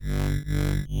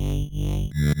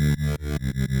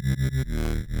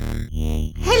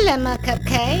Lemma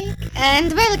Cupcake,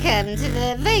 and welcome to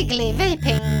the vaguely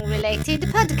vaping-related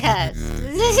podcast.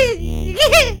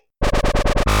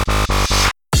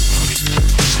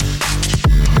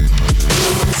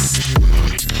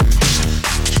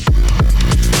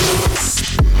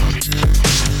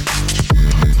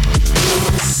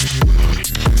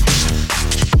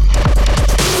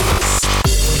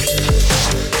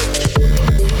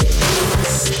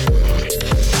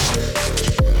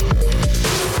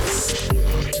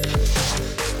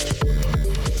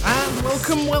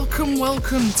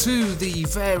 Welcome to the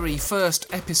very first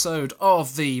episode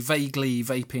of the vaguely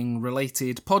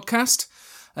vaping-related podcast.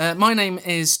 My name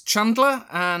is Chandler,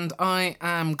 and I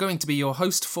am going to be your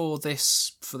host for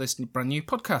this brand new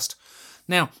podcast.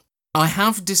 Now, I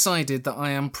have decided that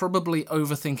I am probably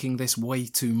overthinking this way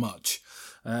too much.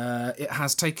 It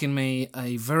has taken me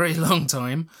a very long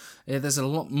time. There's a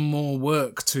lot more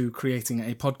work to creating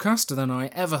a podcast than I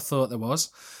ever thought there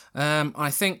was. I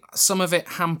think some of it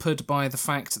hampered by the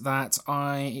fact that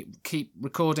I keep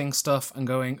recording stuff and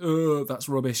going, oh, that's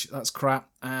rubbish, that's crap,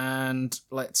 and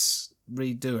let's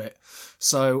redo it.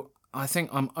 So I think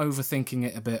I'm overthinking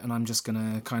it a bit, and I'm just going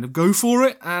to kind of go for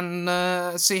it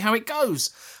and see how it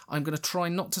goes. I'm going to try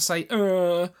not to say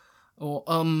or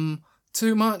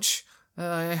too much.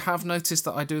 I have noticed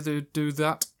that I do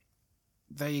that.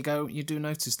 There you go. You do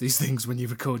notice these things when you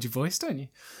record your voice, don't you?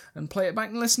 And play it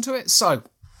back and listen to it. So,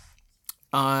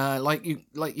 like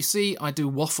you see, I do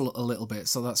waffle a little bit,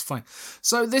 so that's fine.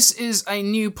 So this is a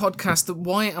new podcast.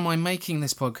 Why am I making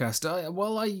this podcast?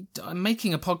 I'm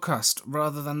making a podcast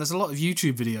rather than... There's a lot of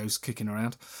YouTube videos kicking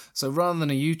around. So rather than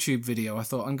a YouTube video, I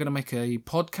thought I'm going to make a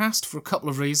podcast for a couple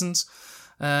of reasons.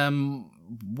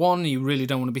 One, you really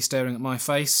don't want to be staring at my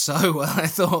face, so I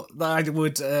thought that I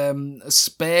would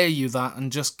spare you that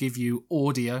and just give you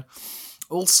audio.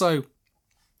 Also,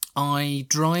 I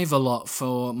drive a lot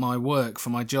for my work, for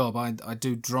my job. I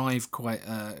do drive quite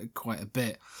a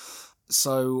bit,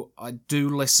 so I do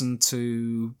listen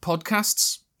to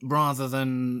podcasts rather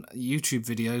than YouTube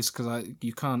videos, because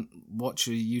you can't watch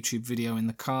a YouTube video in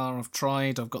the car. I've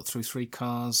tried. I've got through 3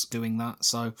 cars doing that.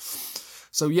 So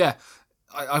yeah.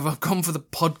 I've gone for the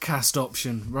podcast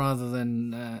option rather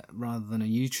than a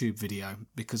YouTube video,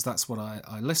 because that's what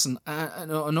I listen.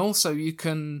 And also, you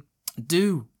can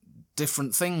do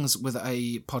different things with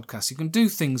a podcast. You can do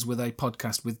things with a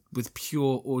podcast with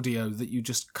pure audio that you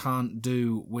just can't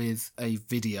do with a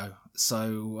video.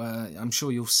 So I'm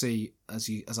sure you'll see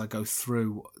as I go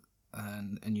through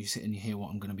and you sit and you hear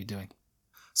what I'm going to be doing.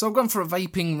 So I've gone for a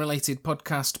vaping related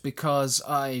podcast because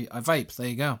I vape. There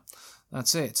you go.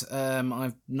 That's it.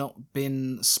 I've not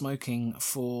been smoking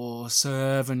for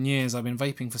 7 years. I've been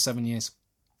vaping for 7 years.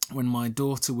 When my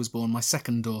daughter was born, my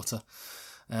second daughter,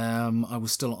 I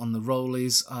was still on the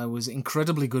rollies. I was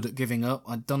incredibly good at giving up.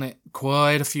 I'd done it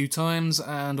quite a few times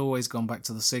and always gone back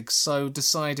to the cigs. So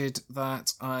decided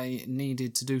that I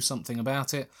needed to do something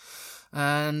about it,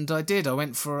 and I did. I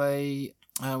went for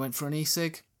an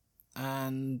e-cig,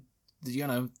 and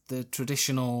the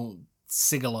traditional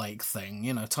cigar-like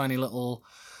thing, tiny little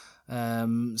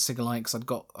cigar-likes I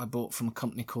bought from a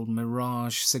company called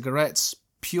Mirage Cigarettes,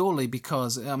 purely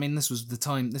because, this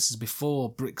is before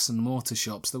bricks and mortar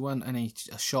shops. There weren't a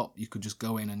shop you could just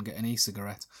go in and get an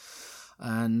e-cigarette.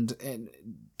 And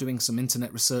doing some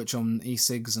internet research on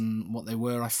e-cigs and what they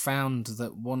were, I found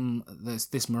that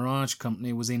this Mirage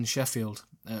company was in Sheffield,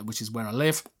 which is where I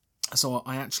live. So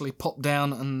I actually popped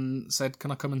down and said,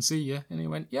 can I come and see you? And he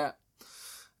went, yeah.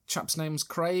 Chap's name's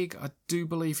Craig. I do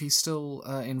believe he's still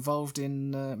involved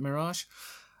in Mirage.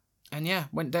 And yeah,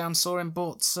 went down, saw him,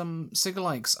 bought some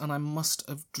cigar-likes, and I must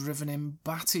have driven him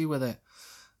batty with it.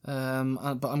 But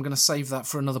I'm going to save that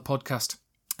for another podcast,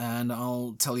 and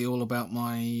I'll tell you all about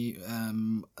my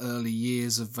early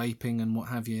years of vaping and what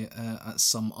have you at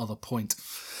some other point.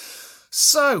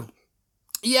 So,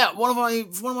 yeah, what am I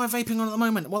vaping on at the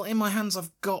moment? Well, in my hands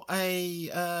I've got a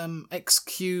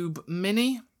X-Cube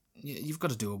Mini. You've got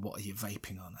to do a what are you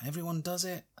vaping on. Everyone does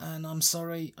it, and I'm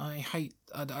sorry. I hate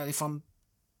if I'm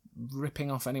ripping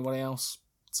off anybody else.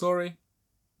 Sorry,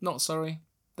 not sorry.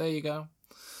 There you go.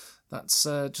 That's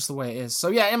just the way it is. So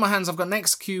yeah, in my hands I've got an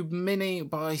X-Cube Mini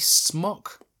by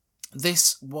Smock.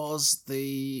 This is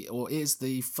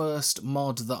the first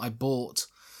mod that I bought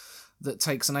that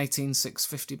takes an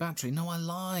 18650 battery. No, I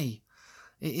lie.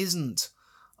 It isn't.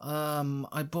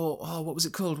 I bought. What was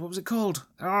it called?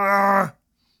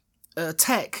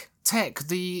 Tech,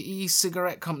 the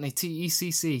e-cigarette company,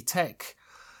 TECC, Tech.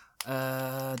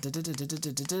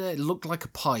 It looked like a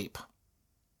pipe.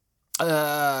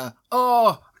 I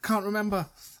can't remember.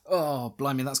 Oh,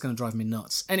 blimey, that's going to drive me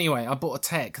nuts. Anyway, I bought a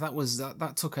Tech. That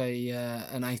took an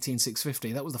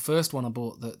 18650. That was the first one I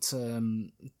bought that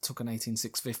took an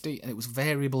 18650, and it was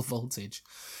variable voltage.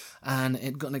 And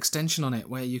it got an extension on it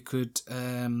where you could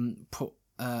put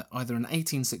either an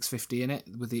 18650 in it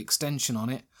with the extension on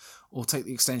it, or take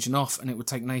the extension off, and it would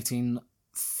take an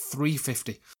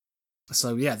 18350.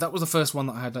 So yeah, that was the first one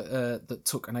that I had that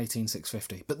took an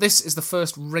 18650. But this is the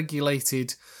first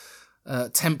regulated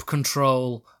temp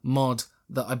control mod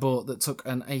that I bought that took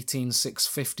an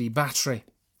 18650 battery.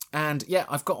 And yeah,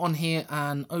 I've got on here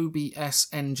an OBS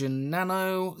Engine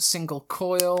Nano single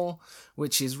coil,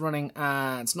 which is running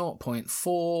at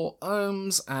 0.4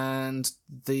 ohms and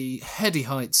the heady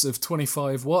heights of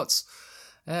 25 watts.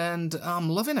 And I'm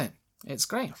loving it. It's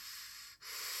great.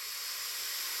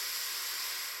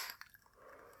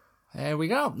 There we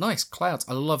go. Nice clouds.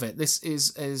 I love it. This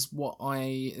is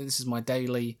my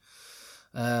daily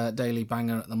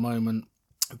banger at the moment.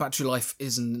 Battery life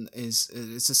it's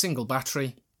a single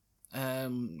battery.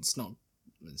 It's not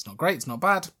great, it's not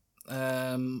bad.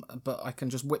 But I can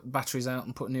just whip batteries out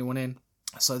and put a new one in.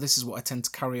 So this is what I tend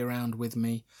to carry around with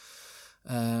me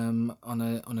on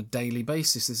a daily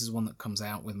basis. This is one that comes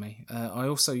out with me. I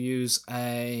also use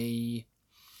a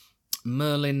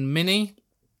Merlin Mini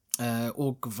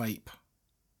Org Vape.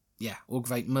 Yeah, Org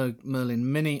Vape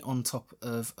Merlin Mini on top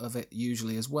of it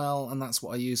usually as well, and that's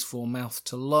what I use for mouth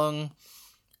to lung.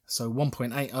 So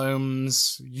 1.8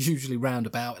 ohms, usually round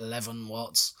about 11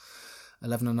 watts,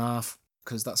 11.5,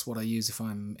 because that's what I use if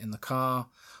I'm in the car.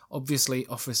 Obviously,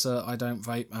 officer, I don't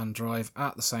vape and drive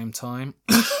at the same time.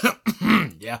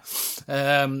 Yeah,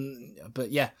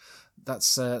 but yeah,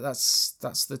 that's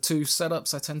the two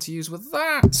setups I tend to use with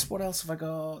that. What else have I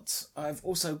got? I've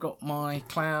also got my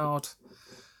Cloud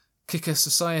Kicker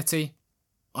Society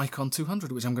Icon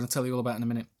 200, which I'm going to tell you all about in a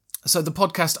minute. So the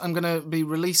podcast, I'm going to be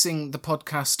releasing the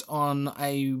podcast on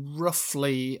a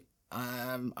roughly,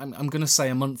 I'm going to say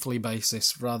a monthly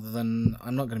basis rather than,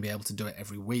 I'm not going to be able to do it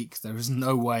every week. There is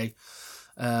no way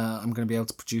I'm going to be able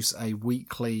to produce a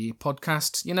weekly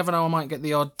podcast. You never know, I might get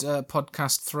the odd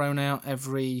podcast thrown out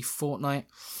every fortnight.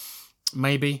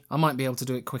 Maybe. I might be able to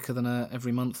do it quicker than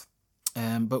every month.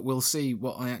 But we'll see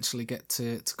what I actually get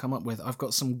to come up with. I've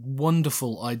got some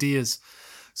wonderful ideas.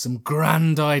 Some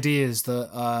grand ideas that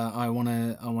I want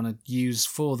to use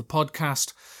for the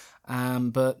podcast,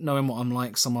 but knowing what I'm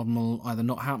like, some of them will either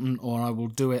not happen or I will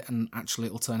do it and actually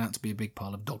it'll turn out to be a big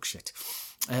pile of dog shit,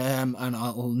 and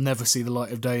I'll never see the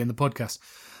light of day in the podcast.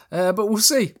 But we'll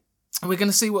see. We're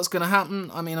going to see what's going to happen.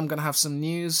 I mean, I'm going to have some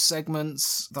news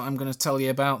segments that I'm going to tell you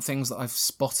about, things that I've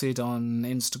spotted on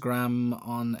Instagram,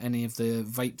 on any of the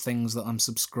vape things that I'm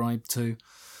subscribed to,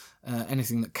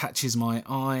 anything that catches my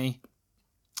eye.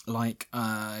 Like,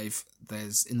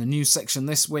 there's in the news section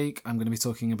this week, I'm going to be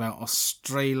talking about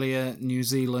Australia, New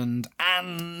Zealand,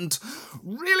 and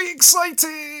really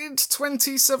excited,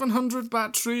 2700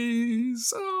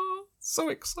 batteries. Oh, so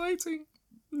exciting.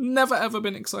 Never ever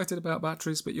been excited about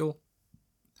batteries, but you'll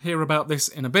hear about this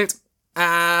in a bit.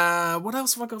 What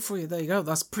else have I got for you? There you go.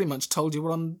 That's pretty much told you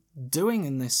what I'm doing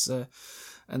in this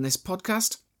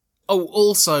podcast. Oh,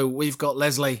 also, we've got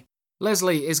Lezlee.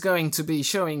 Lezlee is going to be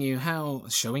telling you,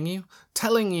 can't show you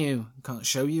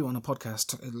on a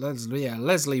podcast.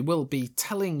 Lezlee will be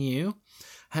telling you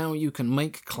how you can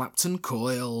make Clapton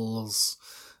coils.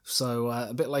 So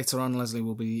a bit later on, Lezlee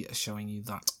will be showing you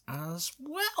that as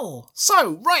well.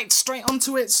 So, right, straight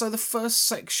onto it. So the first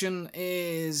section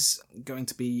is going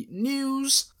to be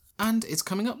news, and it's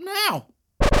coming up now.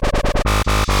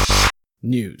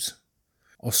 News.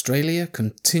 Australia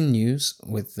continues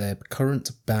with their current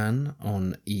ban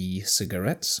on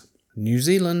e-cigarettes. New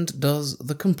Zealand does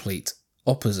the complete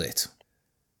opposite.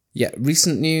 Yeah,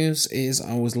 recent news is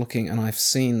I was looking and I've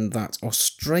seen that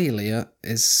Australia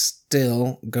is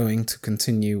still going to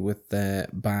continue with their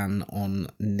ban on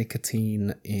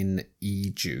nicotine in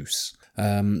e-juice.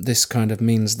 This kind of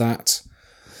means that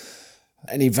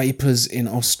any vapors in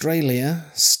Australia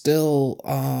still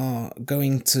are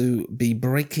going to be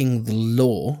breaking the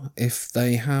law if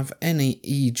they have any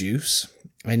e-juice,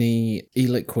 any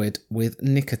e-liquid with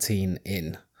nicotine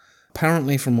in.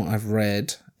 Apparently, from what I've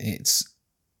read,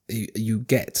 you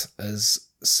get as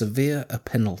severe a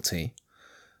penalty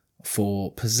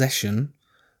for possession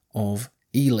of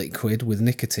e-liquid with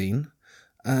nicotine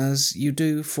as you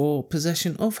do for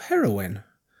possession of heroin,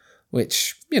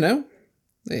 which,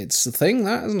 it's a thing,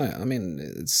 that, isn't it? I mean,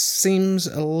 it seems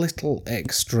a little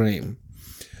extreme.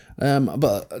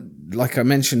 But like I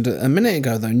mentioned a minute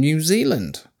ago, though, New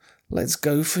Zealand. Let's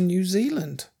go for New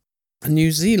Zealand.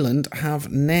 New Zealand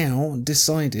have now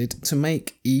decided to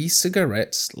make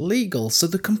e-cigarettes legal, so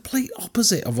the complete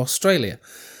opposite of Australia.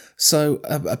 So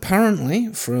apparently,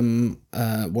 from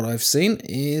what I've seen,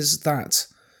 is that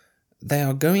they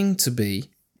are going to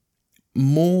be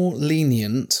more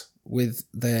lenient with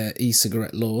their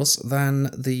e-cigarette laws than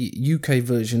the UK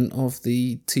version of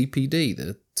the TPD,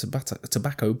 the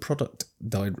Tobacco Product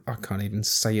I can't even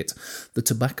say it. The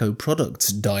Tobacco Products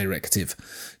Directive,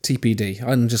 TPD.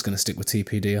 I'm just going to stick with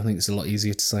TPD. I think it's a lot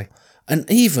easier to say. And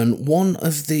even one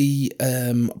of the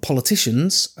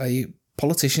politicians, a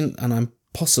politician, and I'm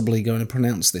possibly going to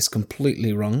pronounce this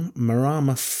completely wrong,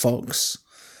 Marama Fox,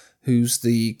 who's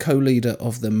the co-leader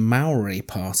of the Maori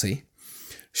Party,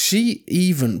 she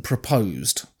even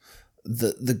proposed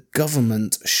that the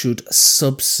government should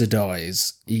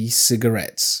subsidise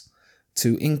e-cigarettes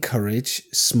to encourage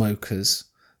smokers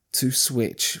to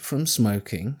switch from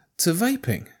smoking to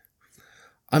vaping.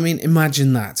 I mean,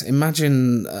 imagine that.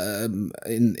 Imagine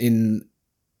in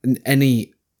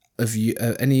any of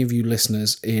you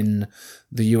listeners in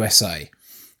the USA,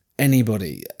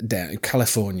 anybody down in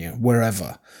California,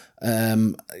 wherever.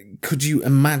 Could you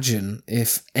imagine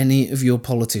if any of your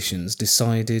politicians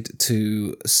decided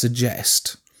to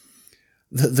suggest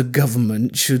that the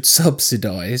government should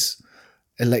subsidise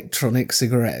electronic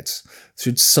cigarettes,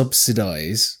 should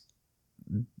subsidise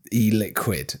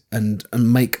e-liquid and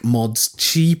make mods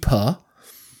cheaper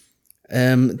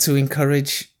to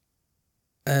encourage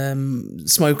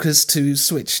smokers to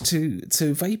switch to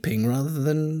vaping rather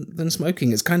than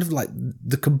smoking? It's kind of like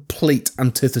the complete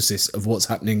antithesis of what's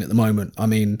happening at the moment. I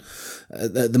mean,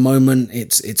 at the moment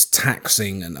it's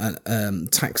taxing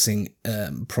and taxing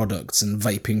products and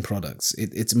vaping products.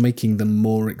 It's making them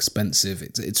more expensive.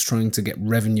 It's trying to get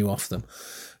revenue off them.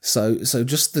 So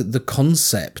just the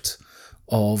concept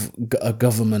of a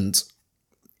government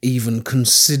even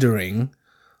considering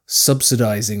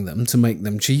subsidising them to make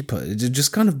them cheaper, it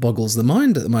just kind of boggles the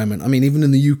mind at the moment. I mean, even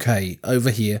in the UK, over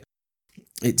here,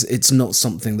 it's not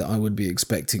something that I would be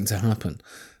expecting to happen.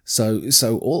 So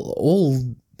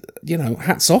all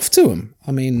hats off to them.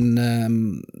 I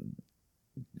mean,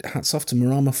 hats off to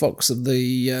Marama Fox of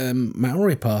the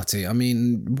Maori Party. I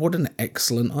mean, what an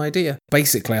excellent idea.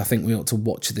 Basically, I think we ought to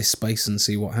watch this space and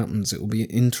see what happens. It will be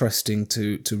interesting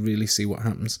to really see what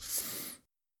happens.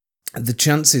 The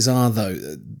chances are, though,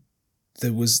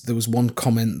 there was one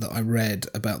comment that I read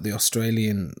about the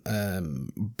Australian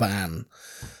ban,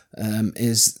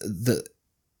 is that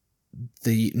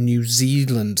the New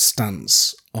Zealand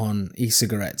stance on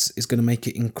e-cigarettes is going to make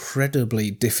it incredibly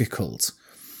difficult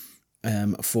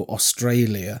for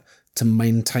Australia to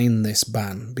maintain this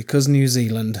ban, because New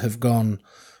Zealand have gone,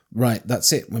 right,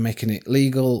 that's it, we're making it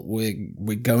legal,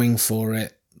 we're going for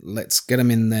it, let's get them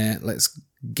in there, let's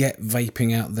get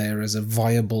vaping out there as a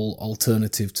viable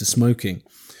alternative to smoking.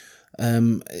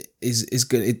 Is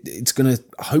good. It's going to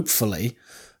hopefully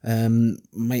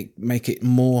make it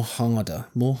more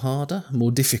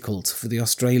difficult for the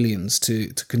Australians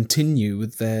to continue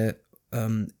with their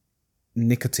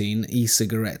nicotine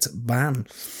e-cigarette ban.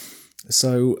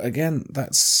 So again,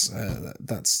 that's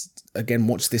again,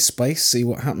 watch this space, see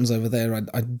what happens over there.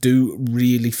 I do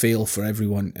really feel for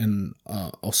everyone in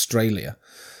Australia.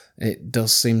 It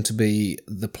does seem to be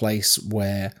the place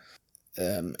where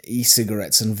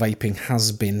e-cigarettes and vaping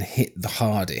has been hit the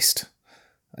hardest.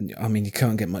 I mean, you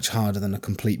can't get much harder than a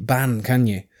complete ban, can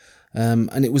you?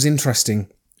 And it was interesting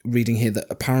reading here that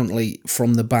apparently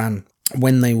from the ban,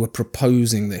 when they were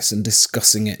proposing this and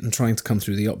discussing it and trying to come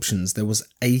through the options, there was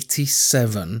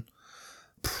 87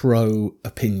 pro-vaping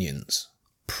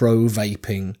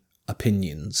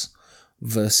opinions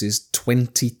versus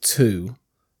 22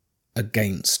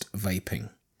 against vaping.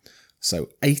 So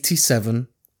 87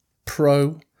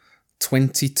 pro,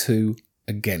 22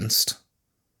 against,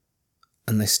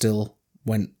 and they still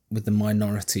went with the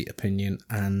minority opinion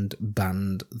and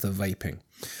banned the vaping.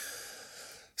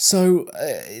 So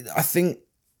I think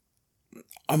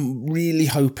I'm really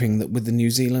hoping that with the New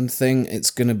Zealand thing,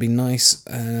 it's going to be nice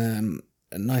and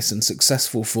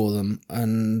successful for them,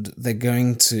 and they're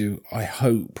going to, I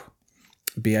hope,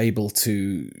 be able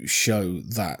to show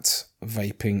that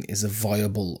vaping is a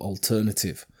viable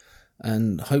alternative,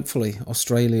 and hopefully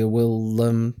Australia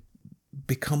will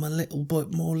become a little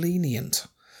bit more lenient,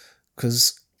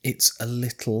 because it's a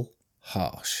little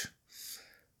harsh.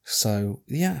 So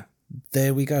yeah,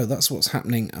 there we go. That's what's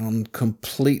happening on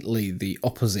completely the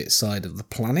opposite side of the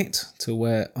planet to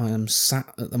where I am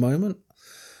sat at the moment,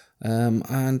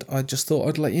 and I just thought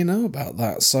I'd let you know about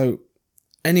that. So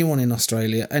anyone in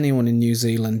Australia, anyone in New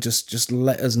Zealand, just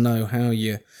let us know how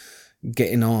you're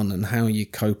getting on and how you're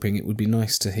coping. It would be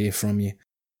nice to hear from you.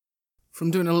 From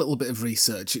doing a little bit of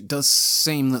research, it does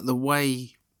seem that the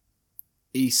way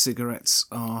e-cigarettes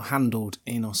are handled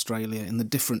in Australia, in the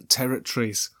different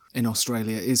territories in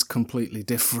Australia, is completely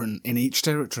different in each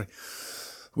territory,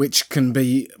 which can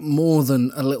be more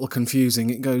than a little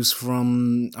confusing. It goes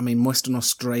from, Western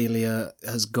Australia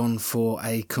has gone for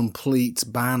a complete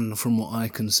ban from what I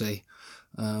can see,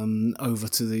 over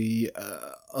to the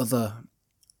other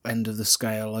end of the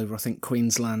scale, over I think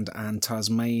Queensland and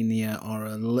Tasmania are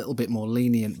a little bit more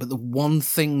lenient. But the one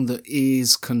thing that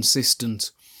is consistent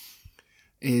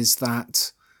is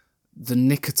that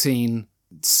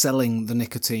selling the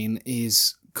nicotine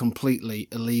is completely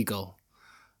illegal.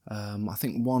 I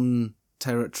think one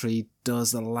territory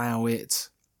does allow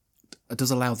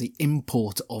the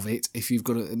import of it if you've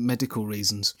got medical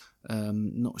reasons.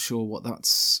 Not sure what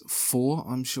that's for.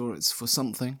 I'm sure it's for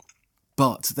something.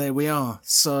 But there we are.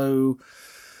 So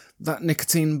that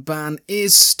nicotine ban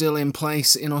is still in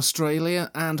place in Australia,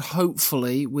 and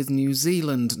hopefully with New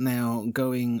Zealand now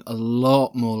going a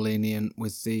lot more lenient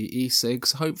with the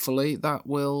e-cigs, hopefully that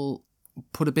will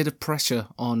put a bit of pressure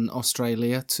on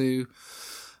Australia to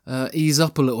ease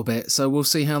up a little bit. So we'll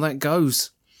see how that goes.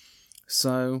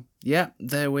 So yeah,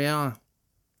 there we are.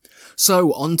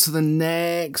 So on to the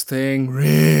next thing.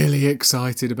 Really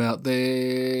excited about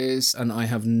this, and I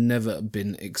have never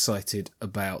been excited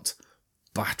about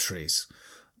batteries.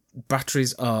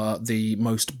 Batteries are the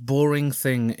most boring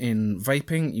thing in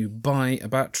vaping. You buy a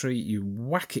battery, you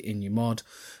whack it in your mod,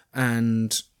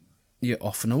 and you're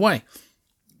off and away.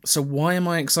 So why am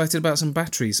I excited about some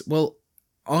batteries? Well,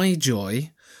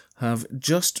 iJoy have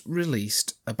just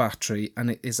released a battery,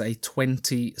 and it is a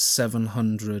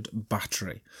 2700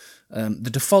 battery. The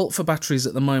default for batteries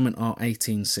at the moment are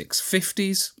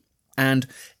 18650s, and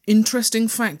interesting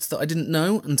fact that I didn't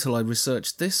know until I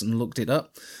researched this and looked it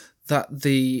up, that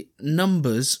the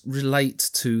numbers relate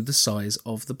to the size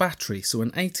of the battery. So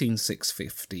an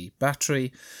 18650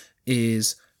 battery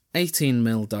is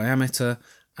 18mm diameter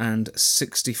and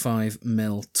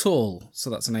 65mm tall. So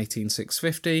that's an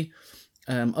 18650.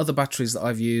 Other batteries that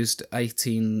I've used,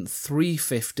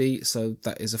 18350, so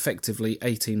that is effectively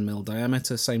 18mm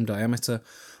diameter, same diameter,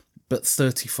 but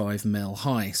 35mm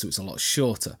high, so it's a lot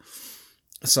shorter.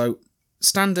 So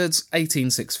standards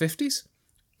 18650s.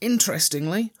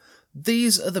 Interestingly,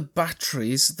 these are the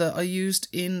batteries that are used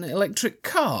in electric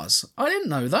cars. I didn't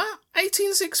know that.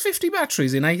 18650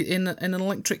 batteries in an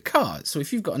electric car. So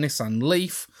if you've got a Nissan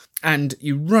Leaf and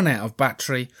you run out of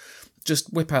battery,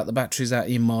 just whip out the batteries out of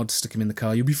your mod, stick them in the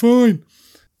car, you'll be fine.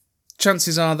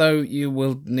 Chances are, though, you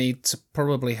will need to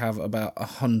probably have about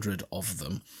 100 of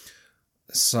them.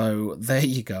 So there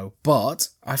you go. But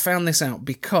I found this out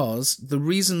because the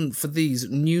reason for these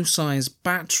new size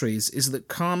batteries is that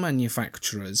car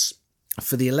manufacturers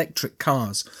for the electric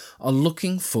cars are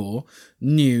looking for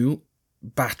new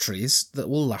batteries that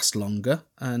will last longer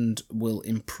and will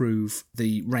improve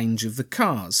the range of the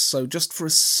cars. So just for a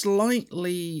slight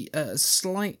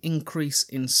increase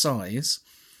in size,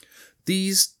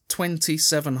 these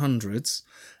 2700s,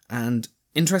 and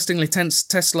interestingly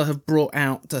Tesla have brought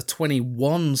out a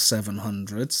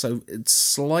 21700, so it's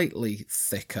slightly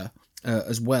thicker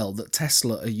as well, that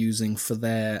Tesla are using for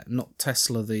their, not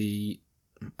Tesla the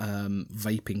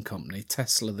vaping company,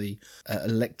 Tesla the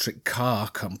electric car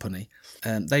company.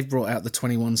 They've brought out the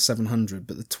 21700,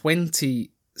 but the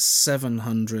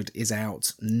 2700 is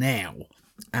out now,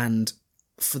 and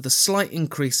for the slight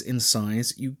increase in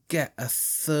size you get a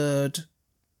third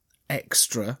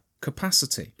extra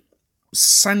capacity.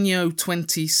 Sanyo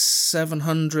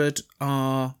 2700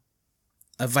 are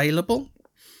available,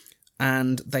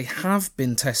 and they have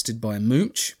been tested by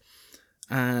Mooch,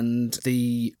 and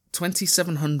the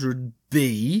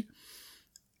 2700B,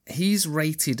 he's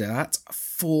rated at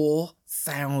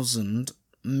 4000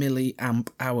 milliamp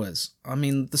hours. I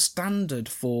mean, the standard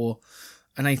for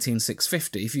an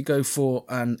 18650, if you go for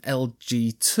an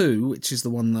LG2, which is the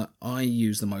one that I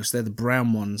use the most, they're the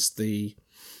brown ones, the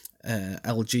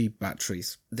LG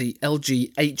batteries. The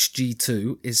LG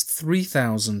HG2 is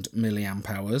 3000 milliamp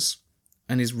hours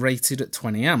and is rated at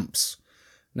 20 amps.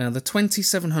 Now, the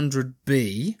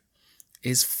 2700B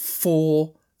is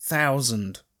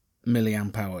 4000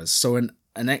 milliamp hours, so an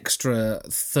extra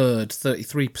third,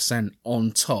 33%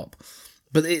 on top.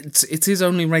 But it is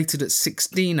only rated at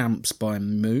 16 amps by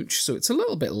Mooch, so it's a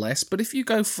little bit less. But if you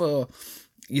go for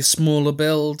your smaller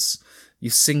builds, your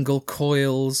single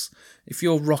coils, if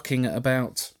you're rocking at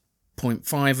about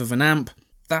 0.5 of an amp,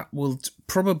 that will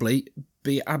probably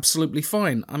be absolutely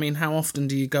fine. I mean, how often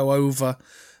do you go over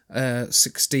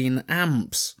 16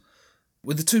 amps?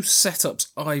 With the two setups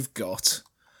I've got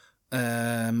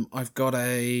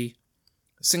a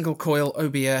single coil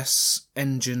OBS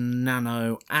engine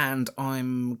nano, and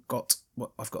I've got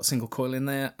a single coil in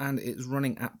there, and it's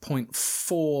running at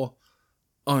 0.4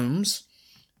 ohms.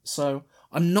 So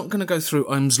I'm not going to go through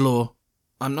Ohm's law.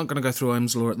 I'm not going to go through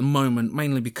Ohm's law at the moment,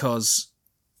 mainly because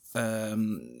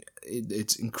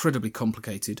it's incredibly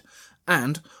complicated.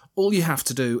 And all you have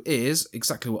to do is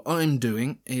exactly what I'm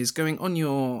doing: is going on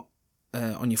your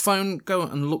phone, go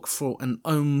and look for an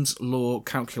Ohm's law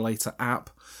calculator app.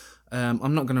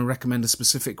 I'm not going to recommend a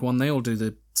specific one; they all do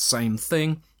the same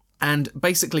thing. And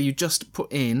basically, you just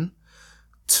put in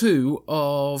 2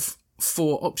 of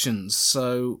 4 options.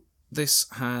 So this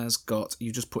has got,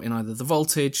 you just put in either the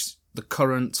voltage, the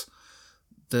current,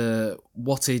 the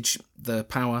wattage, the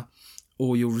power,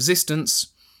 or your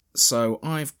resistance. So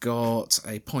I've got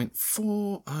a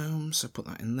 0.4 ohms, so put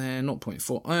that in there,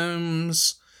 0.4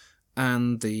 ohms,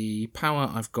 and the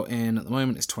power I've got in at the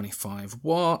moment is 25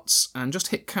 watts, and just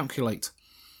hit calculate.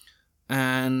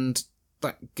 And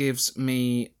that gives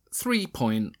me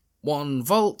 3.1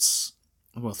 volts,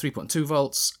 well 3.2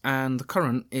 volts, and the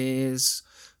current is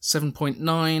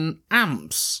 7.9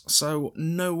 amps, so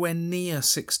nowhere near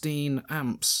 16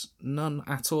 amps, none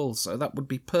at all, so that would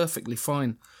be perfectly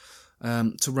fine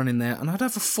to run in there, and I'd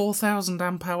have a 4,000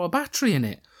 amp hour battery in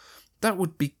it. That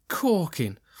would be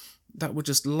corking. That would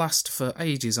just last for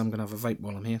ages. I'm going to have a vape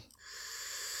while I'm here.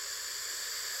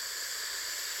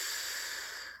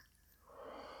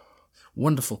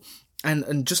 Wonderful.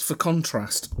 And just for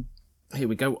contrast, here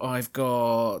we go, I've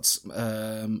got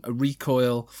a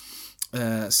recoil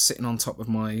sitting on top of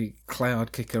my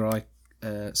cloud kicker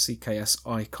CKS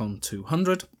Icon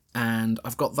 200, and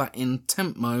I've got that in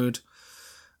temp mode,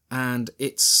 and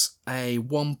it's a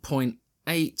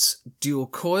 1.8 dual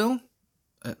coil,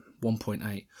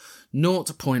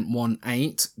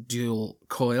 0.18 dual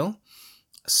coil.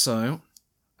 So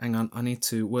hang on, I need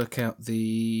to work out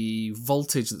the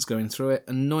voltage that's going through it.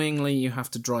 Annoyingly, you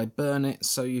have to dry burn it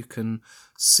so you can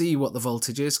see what the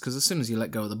voltage is, because as soon as you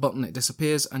let go of the button, it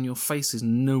disappears and your face is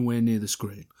nowhere near the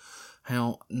screen.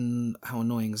 How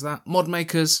annoying is that? Mod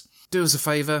makers, do us a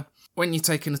favour. When you're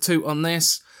taking a toot on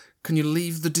this, can you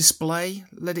leave the display?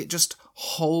 Let it just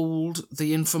hold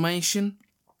the information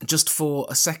just for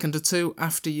a second or two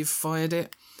after you've fired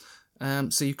it.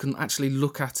 So you can actually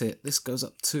look at it. This goes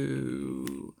up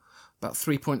to about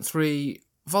 3.3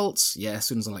 volts. Yeah, as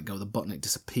soon as I let go of the button, it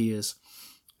disappears.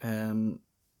 So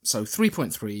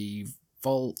 3.3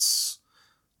 volts.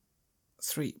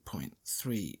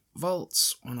 3.3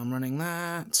 volts when I'm running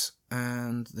that.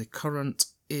 And the current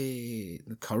is...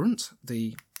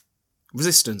 The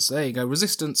resistance. There you go.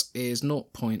 Resistance is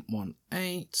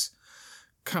 0.18.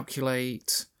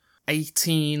 Calculate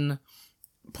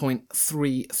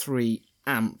 18.33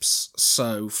 amps.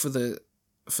 So for the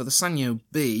Sanyo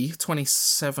B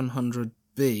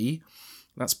 2700B,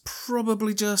 that's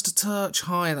probably just a touch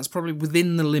higher. That's probably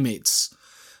within the limits,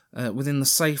 within the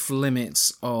safe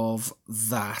limits of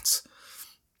that.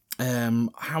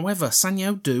 However,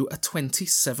 Sanyo do a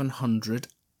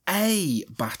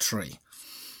 2700A battery.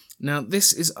 Now,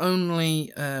 this is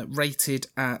only rated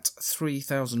at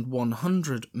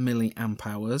 3,100 milliamp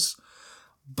hours,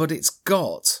 but it's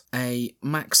got a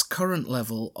max current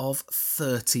level of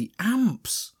 30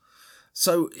 amps.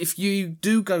 So if you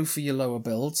do go for your lower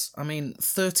builds, I mean,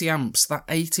 30 amps, that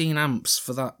 18 amps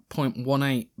for that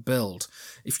 0.18 build,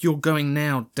 if you're going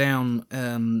now down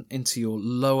into your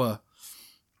lower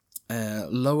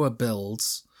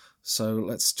builds, so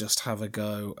let's just have a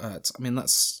go at, I mean,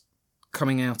 that's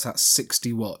coming out at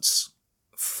 60 watts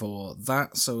for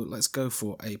that. So let's go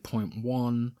for a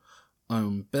 0.1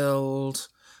 ohm build,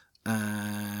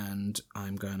 and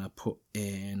I'm going to put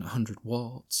in 100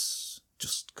 watts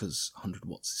just because 100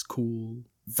 watts is cool.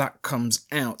 That comes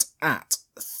out at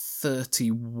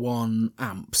 31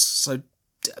 amps, so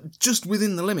just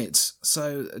within the limits,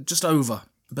 so just over,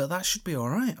 but that should be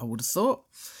alright, I would have thought.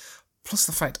 Plus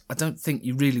the fact I don't think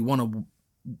you really want to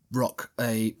rock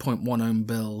a 0.1 ohm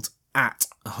build at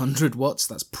 100 watts.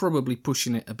 That's probably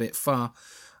pushing it a bit far.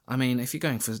 I mean, if you're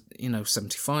going for,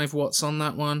 75 watts on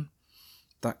that one,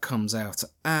 that comes out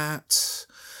at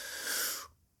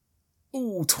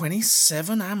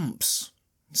 27 amps.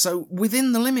 So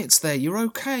within the limits there, you're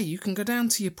okay. You can go down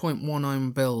to your 0.1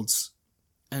 ohm builds,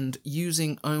 and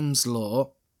using Ohm's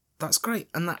law, that's great.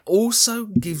 And that also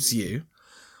gives you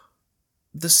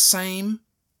the same,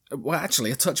 well,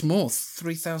 actually a touch more,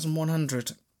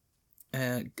 3,100,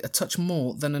 a touch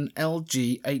more than an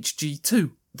LG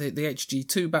HG2. The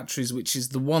HG2 batteries, which is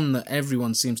the one that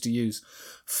everyone seems to use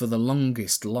for the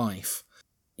longest life.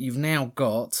 You've now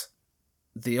got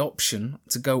the option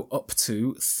to go up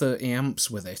to 30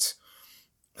 amps with it.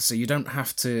 So you don't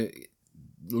have to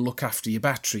look after your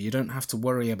battery. You don't have to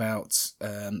worry about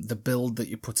the build that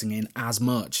you're putting in as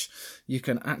much. You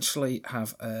can actually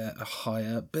have a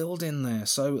higher build in there.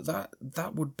 So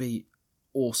that would be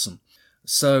awesome.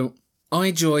 So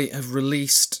iJoy have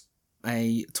released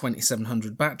a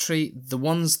 2700 battery. The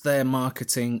ones they're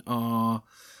marketing are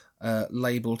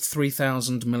labelled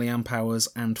 3000 milliamp hours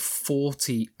and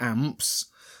 40 amps.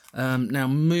 Now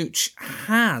Mooch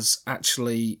has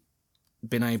actually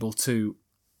been able to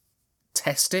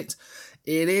test it.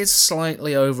 It is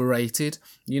slightly overrated.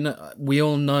 We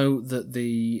all know that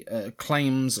the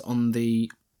claims on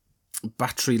the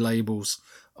battery labels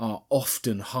are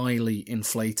often highly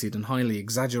inflated and highly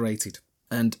exaggerated,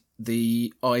 and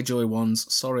the iJoy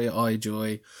ones, sorry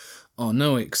iJoy, are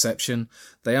no exception.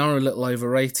 They are a little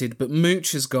overrated, but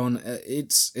Mooch has gone,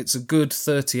 it's a good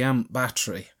 30 amp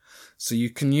battery, so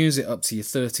you can use it up to your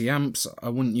 30 amps. I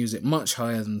wouldn't use it much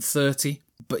higher than 30,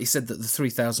 but he said that the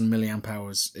 3000 milliamp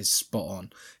hours is spot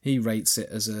on. He rates it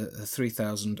as a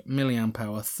 3000 milliamp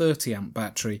hour 30 amp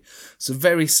battery, so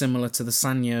very similar to the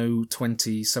Sanyo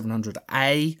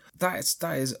 2700A. That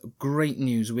is great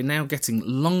news. We're now getting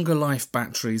longer life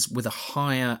batteries with a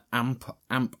higher amp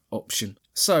option.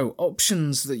 So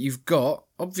options that you've got,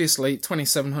 obviously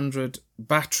 2700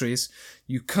 batteries,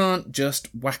 you can't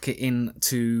just whack it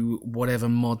into whatever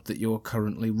mod that you're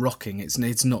currently rocking. It's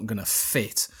not going to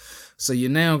fit. So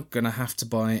you're now going to have to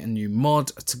buy a new mod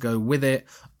to go with it.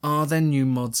 Are there new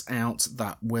mods out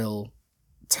that will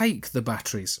take the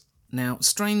batteries? Now,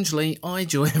 strangely,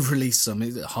 iJoy have released some.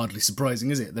 It's hardly surprising,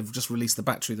 is it? They've just released the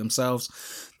battery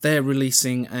themselves. They're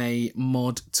releasing a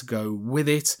mod to go with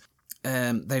it.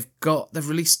 They've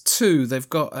released two. They've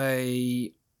got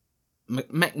a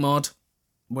mech mod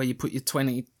where you put your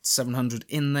 2700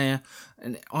 in there,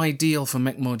 and ideal for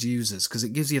mech mod users because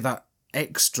it gives you that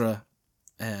extra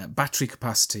battery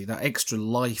capacity, that extra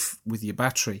life with your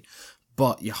battery,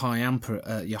 but your higher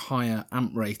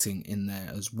amp rating in there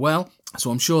as well.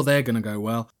 So I'm sure they're going to go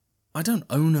well. I don't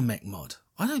own a mech mod.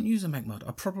 I don't use a mech mod.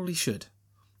 I probably should.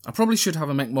 I probably should have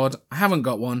a mech mod. I haven't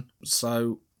got one,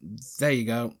 so there you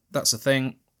go. That's a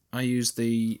thing. I use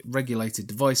the regulated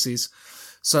devices.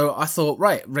 So I thought,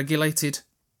 right, regulated.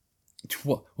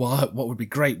 What would be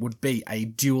great would be a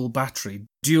dual battery.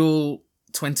 Dual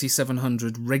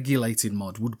 2700 regulated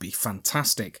mod would be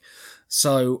fantastic.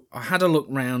 So I had a look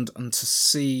round and to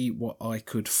see what I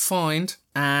could find,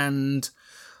 and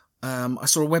I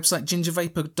saw a website,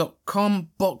 gingervapor.com,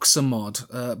 Boxer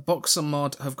Mod. Boxer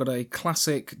Mod have got a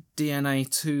classic DNA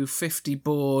 250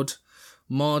 board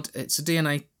mod. It's a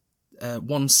DNA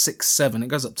 167. It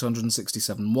goes up to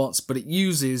 167 watts, but it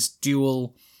uses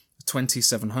dual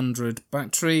 2700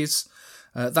 batteries.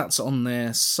 That's on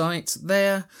their site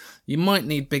there. You might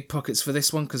need big pockets for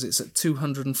this one because it's at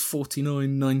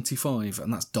 $249.95,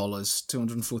 and that's dollars,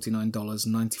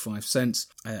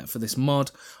 $249.95 for this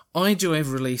mod. iJoy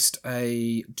have released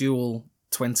a dual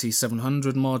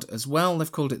 2700 mod as well.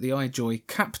 They've called it the iJoy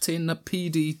Captain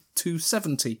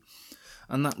PD270,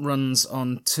 and that runs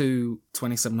on two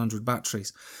 2700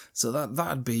 batteries. So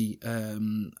that'd be a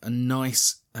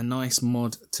nice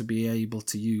mod to be able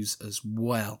to use as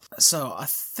well. So I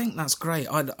think that's great.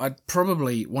 I'd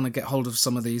probably want to get hold of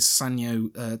some of these Sanyo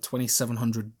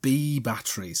 2700B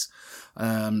batteries,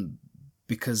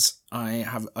 because I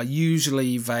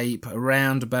usually vape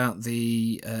around about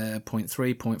the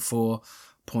 0.3, 0.4,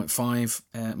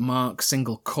 0.5 mark,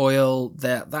 single coil.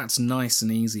 That's nice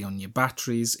and easy on your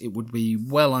batteries. It would be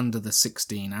well under the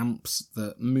 16 amps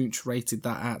that Mooch rated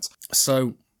that at.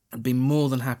 So I'd be more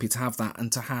than happy to have that,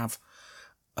 and to have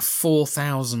a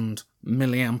 4000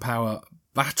 milliamp hour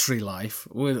battery life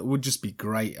would just be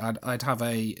great. I'd have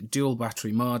a dual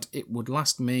battery mod. It would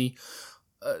last me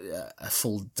a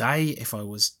full day if I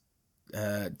was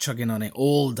chugging on it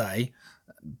all day,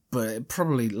 but it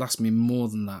probably last me more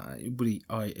than that. It'd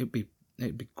be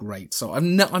great. So I've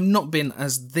not been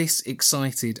as this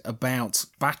excited about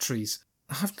batteries.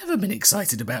 I've never been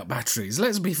excited about batteries,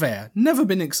 let's be fair. Never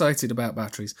been excited about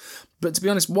batteries. But to be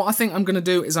honest, what I think I'm going to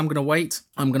do is I'm going to wait.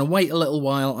 I'm going to wait a little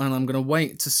while, and I'm going to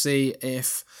wait to see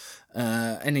if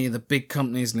any of the big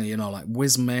companies, like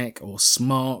Wismec or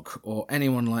Smark or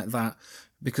anyone like that,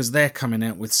 because they're coming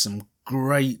out with some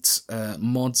great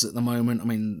mods at the moment. I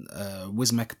mean,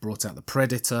 Wismec brought out the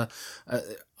Predator.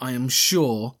 I am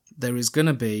sure there is going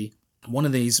to be one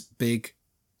of these big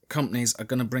companies are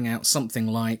going to bring out something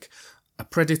like a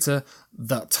Predator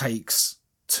that takes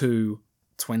two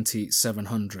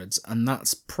 2700s, and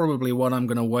that's probably what I'm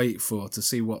going to wait for to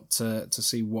see what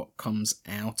comes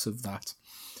out of that.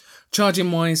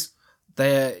 Charging wise,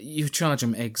 you charge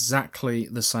them exactly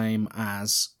the same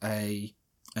as a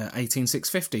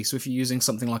 18650. So if you're using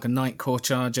something like a Nightcore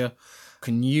charger, you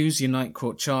can use your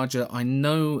Nightcore charger. I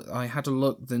know I had a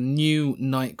look, the new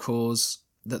Nightcores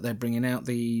that they're bringing out,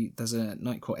 there's a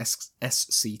Nightcore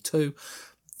SC2,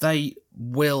 they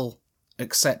will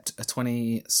accept a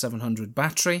 2700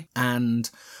 battery, and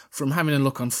from having a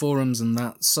look on forums and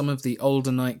that, some of the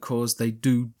older Nightcores, they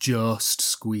do just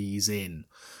squeeze in.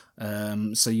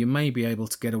 So you may be able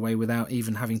to get away without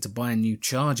even having to buy a new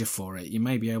charger for it. You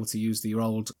may be able to use your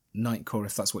old Nightcore,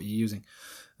 if that's what you're using,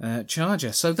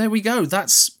 charger. So there we go.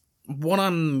 That's what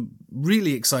I'm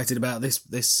really excited about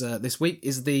this week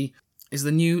is the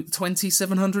new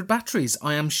 2700 batteries.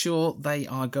 I am sure they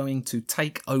are going to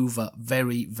take over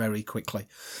very, very quickly.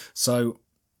 So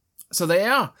there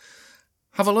you are.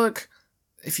 Have a look.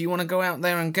 If you want to go out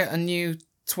there and get a new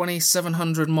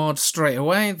 2700 mod straight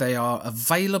away, they are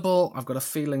available. I've got a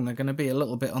feeling they're going to be a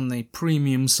little bit on the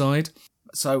premium side.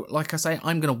 So, like I say,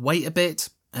 I'm going to wait a bit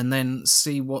and then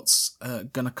see what's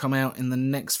going to come out in the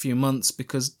next few months,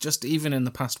 because just even in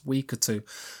the past week or two,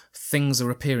 things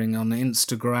are appearing on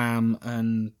Instagram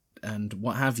and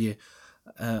what have you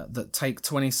that take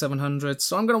 2700.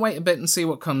 So I'm going to wait a bit and see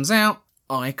what comes out.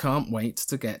 I can't wait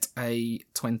to get a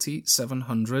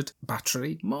 2700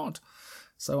 battery mod.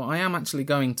 So I am actually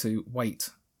going to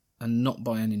wait and not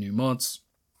buy any new mods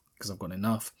because I've got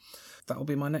enough. That'll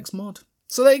be my next mod.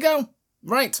 So there you go.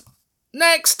 Right.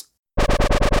 Next.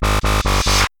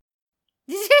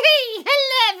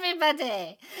 Hello,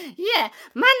 everybody. Yeah,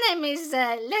 my name is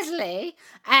Lezlee,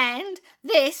 and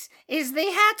this is the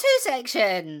how-to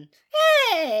section.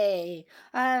 Yay!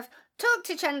 I've talked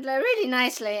to Chandler really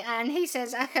nicely, and he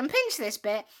says I can pinch this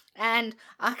bit, and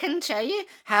I can show you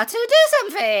how to do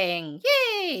something.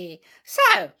 Yay!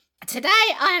 So, today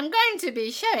I am going to be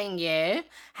showing you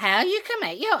how you can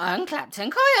make your own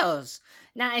Clapton coils.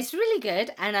 Now, it's really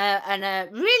good and a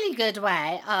really good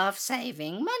way of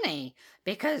saving money,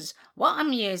 because what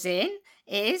I'm using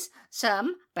is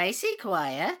some basic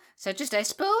wire, so just a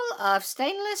spool of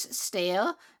stainless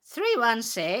steel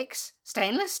 316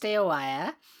 stainless steel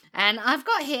wire, and I've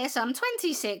got here some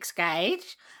 26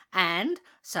 gauge and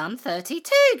some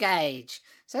 32 gauge.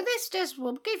 So this just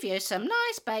will give you some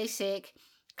nice basic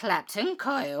Clapton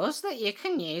coils that you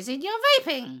can use in your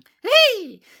vaping.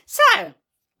 So,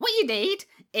 what you need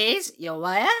is your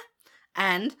wire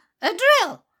and a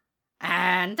drill.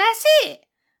 And that's it.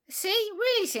 See,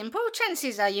 really simple.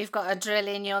 Chances are you've got a drill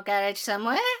in your garage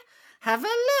somewhere. Have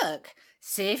a look.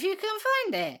 See if you can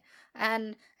find it.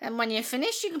 And when you're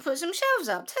finished, you can put some shelves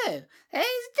up too.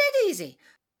 It's dead easy.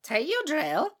 Take your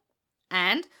drill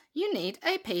and you need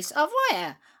a piece of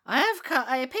wire. I have cut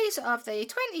a piece of the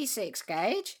 26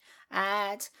 gauge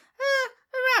at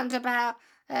around about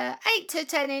 8 to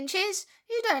 10 inches.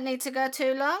 You don't need to go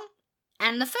too long.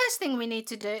 And the first thing we need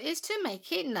to do is to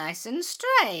make it nice and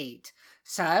straight.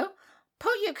 So,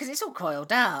 because it's all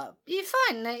coiled up, you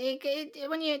find that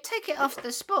when you take it off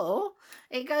the spool,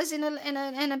 it goes in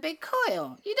a big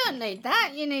coil. You don't need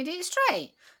that, you need it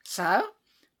straight. So,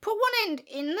 put one end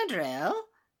in the drill.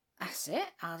 That's it,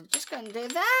 I'll just go and do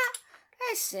that.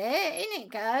 That's it, in it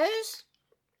goes.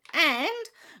 And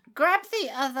grab the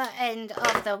other end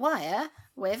of the wire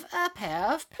with a pair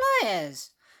of pliers.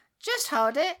 Just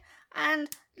hold it and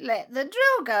let the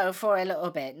drill go for a little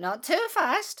bit, not too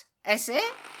fast. That's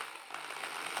it.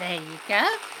 There you go.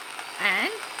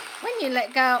 And when you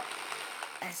let go,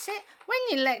 that's it. When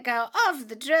you let go of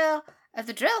the drill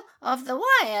of the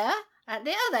wire at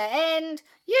the other end,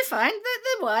 you find that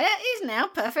the wire is now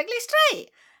perfectly straight.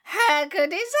 How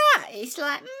good is that? It's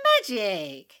like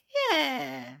magic.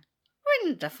 Yeah.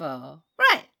 Wonderful.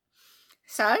 Right.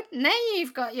 So now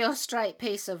you've got your straight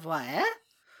piece of wire.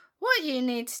 What you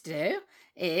need to do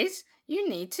is you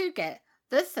need to get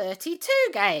the 32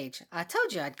 gauge. I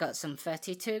told you I'd got some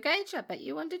 32 gauge. I bet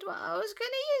you wondered what I was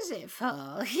going to use it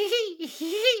for.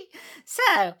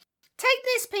 So, take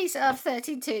this piece of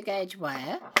 32 gauge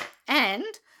wire and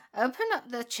open up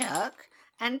the chuck,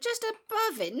 and just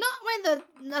above it, not where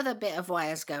the other bit of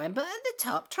wire's going, but at the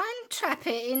top, try and trap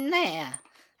it in there.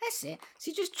 That's it. So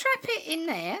you just trap it in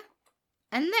there,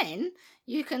 and then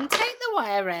you can take the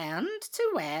wire round to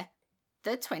where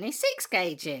the 26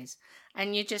 gauge is,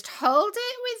 and you just hold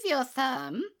it with your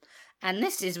thumb, and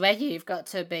this is where you've got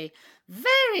to be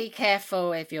very careful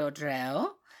with your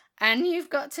drill, and you've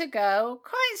got to go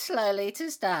quite slowly to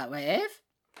start with.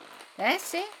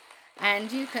 That's it.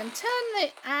 And you can turn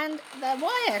and the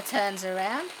wire turns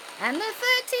around, and the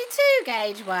 32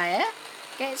 gauge wire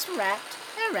gets wrapped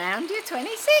around your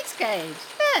 26 gauge.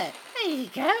 Look, there you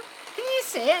go. Can you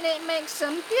see? And it makes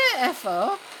some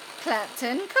beautiful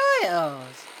Clapton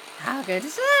coils. How good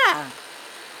is that?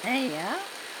 There you are.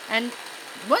 And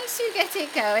once you get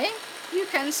it going, you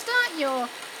can start your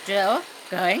drill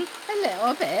going a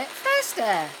little bit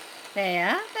faster.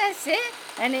 There, that's it.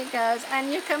 And it goes,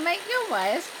 and you can make your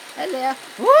wires a little...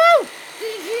 Woo!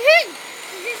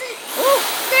 Oh,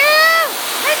 no!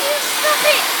 Can you stop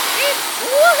it?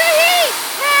 Woo-hee!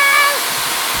 Help!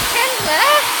 Chandler!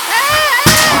 Oh no! Help!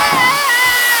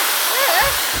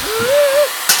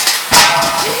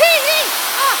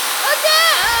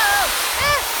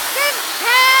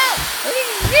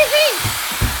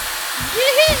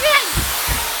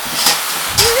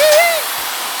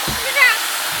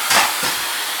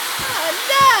 Oh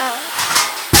no!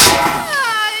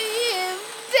 Oh, you've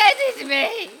deaded me!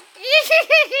 You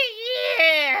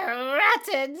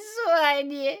rotten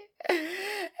swine, you!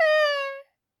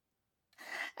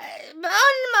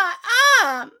 On my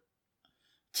arm!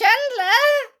 Chandler!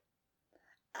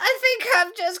 I think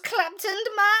I've just Claptoned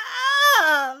my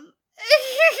arm!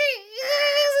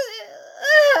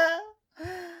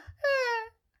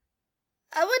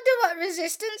 I wonder what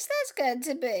resistance that's going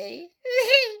to be.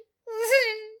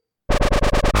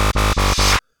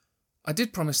 I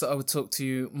did promise that I would talk to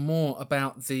you more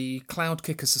about the Cloud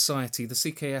Kicker Society, the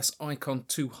CKS Icon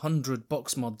 200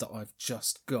 box mod that I've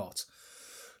just got.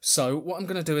 So what I'm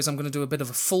going to do is I'm going to do a bit of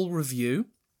a full review.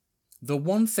 The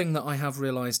one thing that I have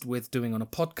realised with doing on a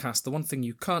podcast, the one thing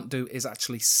you can't do is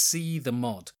actually see the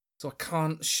mod. So I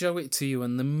can't show it to you,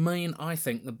 and the main, I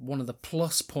think, one of the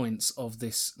plus points of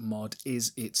this mod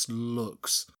is its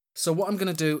looks. So what I'm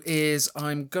going to do is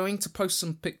I'm going to post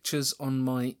some pictures on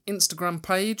my Instagram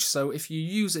page. So if you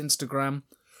use Instagram,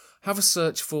 have a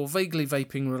search for Vaguely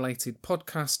Vaping Related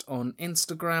Podcast on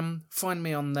Instagram. Find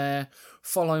me on there.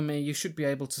 Follow me. You should be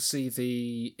able to see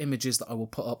the images that I will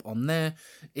put up on there.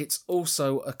 It's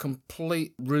also a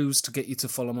complete ruse to get you to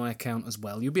follow my account as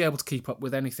well. You'll be able to keep up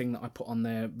with anything that I put on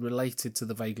there related to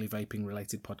the Vaguely Vaping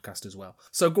Related Podcast as well.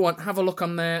 So go on, have a look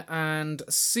on there and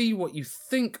see what you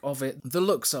think of it. The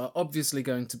looks are obviously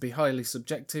going to be highly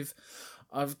subjective.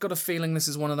 I've got a feeling this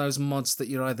is one of those mods that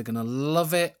you're either going to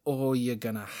love it or you're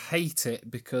going to hate it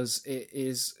because it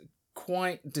is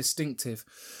quite distinctive.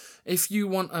 If you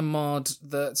want a mod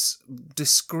that's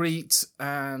discreet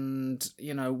and,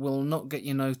 will not get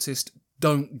you noticed,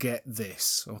 don't get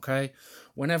this, okay?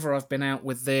 Whenever I've been out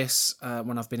with this,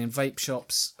 when I've been in vape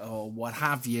shops or what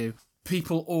have you,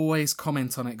 people always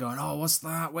comment on it going, oh, what's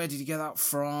that? Where did you get that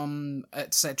from?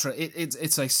 Etc.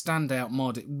 It's a standout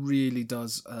mod. It really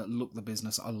does look the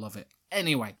business. I love it.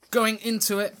 Anyway, going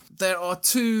into it, there are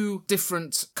two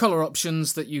different colour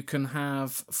options that you can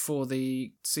have for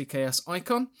the CKS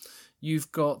Icon.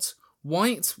 You've got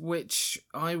white, which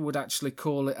I would actually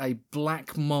call it a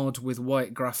black mod with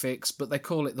white graphics, but they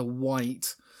call it the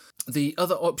white. The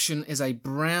other option is a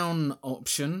brown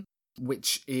option,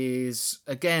 which is,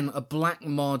 again, a black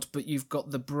mod, but you've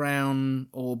got the brown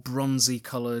or bronzy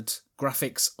coloured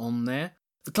graphics on there.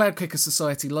 The Cloud Kicker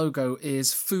Society logo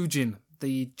is Fujin,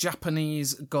 the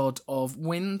Japanese god of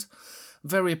wind.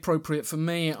 Very appropriate for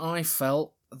me, I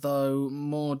felt, though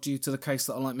more due to the case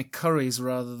that I like my curries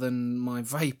rather than my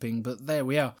vaping, but there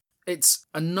we are. It's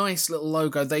a nice little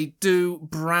logo. They do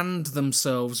brand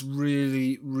themselves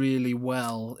really, really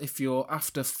well. If you're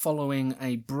after following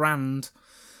a brand,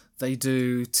 they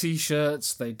do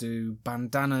t-shirts, they do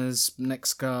bandanas, neck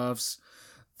scarves,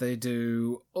 they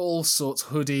do all sorts of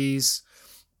hoodies.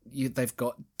 They've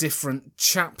got different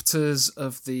chapters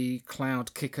of the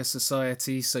Cloud Kicker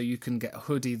Society, so you can get a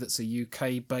hoodie that's a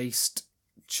UK-based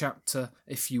chapter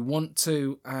if you want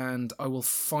to, and I will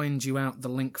find you out the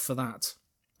link for that.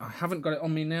 I haven't got it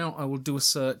on me now. I will do a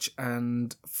search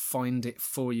and find it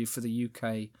for you for the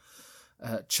UK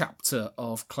chapter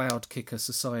of Cloud Kicker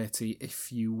Society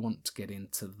if you want to get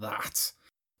into that.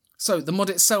 So the mod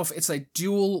itself, it's a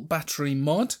dual battery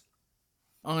mod.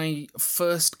 I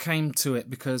first came to it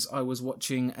because I was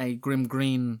watching a Grim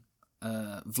Green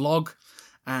vlog,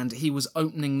 and he was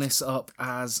opening this up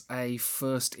as a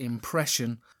first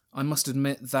impression. I must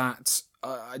admit that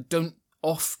I don't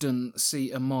often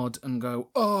see a mod and go,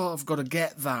 oh, I've got to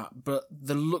get that, but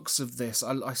the looks of this,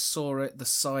 I saw it, the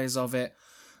size of it,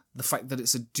 the fact that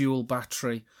it's a dual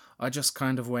battery, I just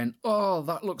kind of went, oh,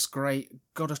 that looks great,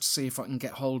 gotta see if I can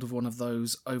get hold of one of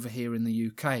those over here in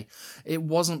the UK. It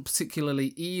wasn't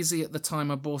particularly easy at the time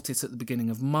I bought it at the beginning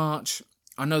of March.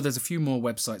 I know there's a few more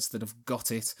websites that have got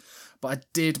it, but I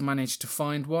did manage to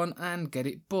find one and get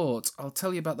it bought. I'll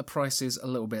tell you about the prices a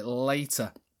little bit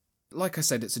later. Like I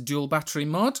said, it's a dual battery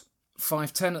mod,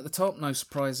 510 at the top, no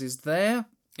surprises there.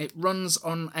 It runs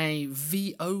on a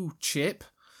VO chip,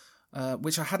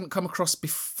 which I hadn't come across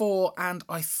before, and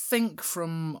I think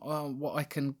from what I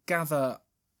can gather,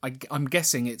 I'm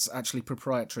guessing it's actually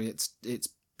proprietary. It's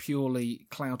purely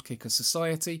Cloud Kicker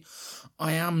Society.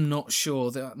 I am not sure.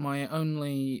 That my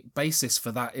only basis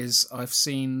for that is I've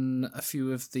seen a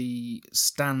few of the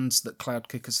stands that Cloud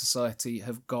Kicker Society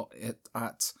have got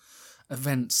at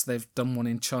events. They've done one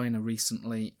in China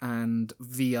recently, and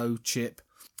VOTech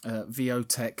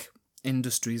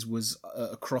Industries was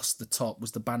across the top,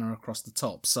 was the banner across the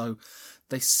top. So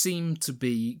they seem to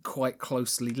be quite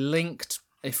closely linked,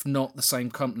 if not the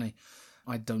same company.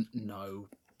 I don't know.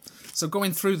 So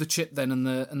going through the chip then and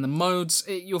the modes,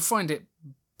 you'll find it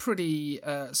pretty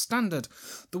standard.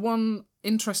 The one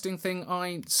interesting thing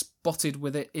I spotted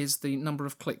with it is the number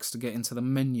of clicks to get into the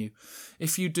menu.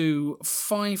 If you do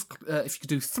 3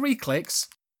 clicks,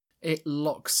 it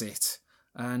locks it,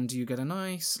 and you get a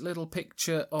nice little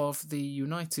picture of the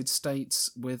United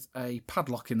States with a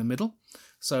padlock in the middle.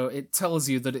 So it tells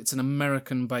you that it's an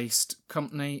American-based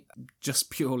company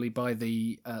just purely by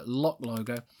the lock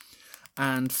logo.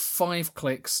 And 5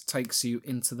 clicks takes you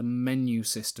into the menu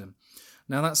system.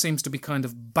 Now that seems to be kind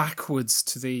of backwards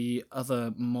to the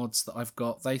other mods that I've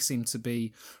got. They seem to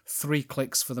be 3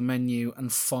 clicks for the menu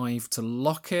and 5 to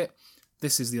lock it.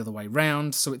 This is the other way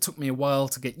round, so it took me a while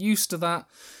to get used to that.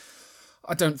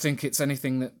 I don't think it's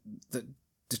anything that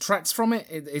detracts from it.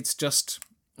 It's just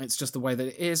the way that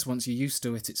it is. Once you're used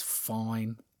to it, it's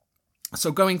fine.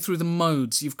 So going through the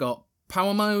modes, you've got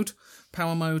power mode.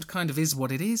 Power mode kind of is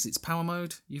what it is. It's power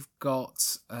mode. You've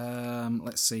got,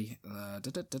 let's see,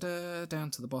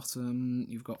 down to the bottom.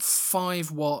 You've got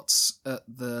 5 watts at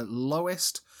the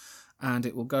lowest, and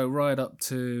it will go right up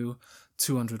to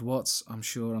 200 watts. I'm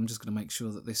just going to make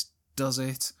sure that this does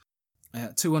it.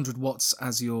 200 watts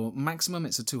as your maximum.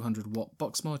 It's a 200 watt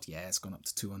box mod. Yeah, it's gone up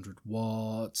to 200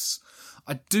 watts.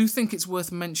 I do think it's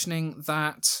worth mentioning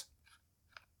that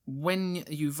when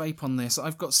you vape on this,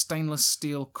 I've got stainless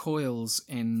steel coils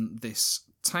in this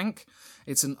tank.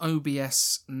 It's an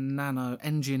OBS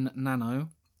engine nano,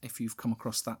 if you've come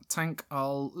across that tank.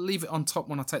 I'll leave it on top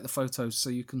when I take the photos so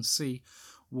you can see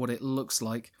what it looks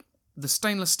like. The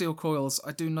stainless steel coils,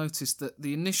 I do notice that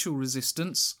the initial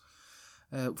resistance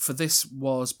for this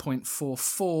was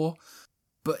 0.44,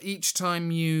 but each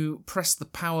time you press the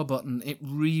power button, it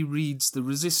rereads the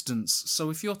resistance. So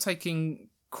if you're taking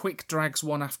quick drags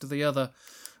one after the other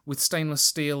with stainless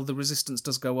steel, the resistance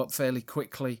does go up fairly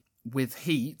quickly with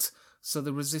heat, so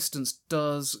the resistance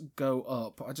does go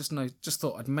up. I just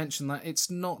thought I'd mention that. It's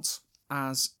not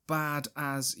as bad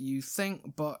as you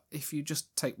think, but if you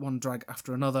just take one drag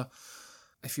after another,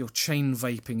 if you're chain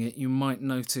vaping it, you might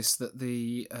notice that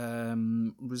the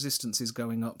resistance is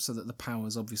going up, so that the power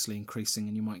is obviously increasing,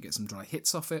 and you might get some dry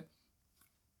hits off it.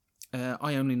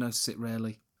 I only notice it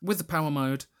rarely. With the power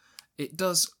mode, it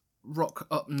does rock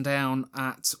up and down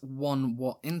at 1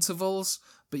 watt intervals,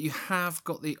 but you have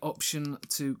got the option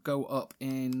to go up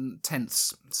in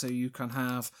tenths, so you can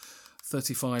have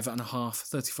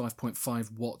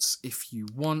 35.5 watts if you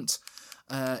want.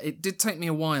 It did take me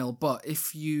a while, but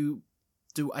if you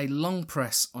do a long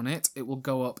press on it, it will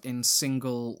go up in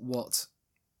single watt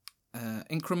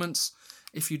increments.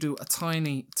 If you do a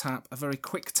tiny tap, a very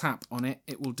quick tap on it,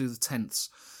 it will do the tenths.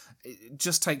 It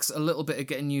just takes a little bit of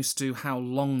getting used to how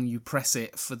long you press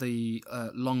it for the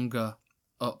longer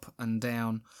up and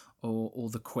down or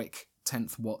the quick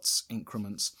 10th watts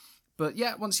increments. But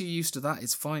yeah, once you're used to that,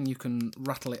 it's fine. You can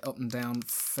rattle it up and down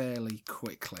fairly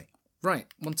quickly. Right,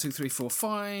 1, 2, 3, 4,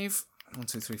 5. 1,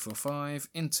 2, 3, 4, 5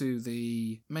 into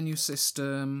the menu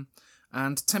system,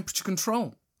 and temperature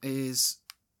control is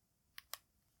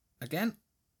again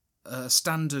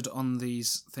standard on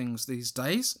these things these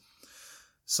days.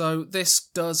 So this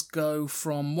does go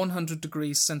from 100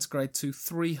 degrees centigrade to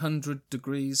 300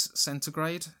 degrees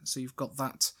centigrade. So you've got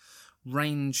that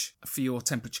range for your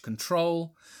temperature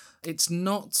control.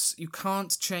 You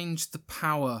can't change the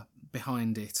power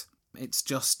behind it. It's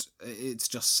just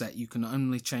set. You can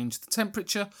only change the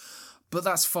temperature, but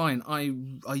that's fine. I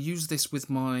use this with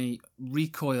my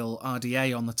recoil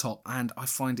RDA on the top, and I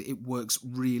find it works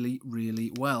really,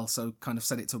 really well. So kind of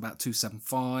set it to about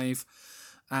 275,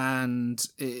 and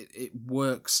it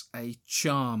works a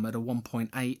charm at a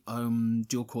 1.8 ohm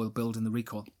dual coil build in the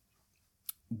recoil.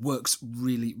 Works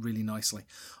really, really nicely.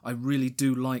 I really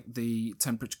do like the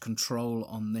temperature control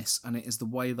on this, and it is the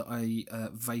way that I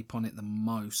vape on it the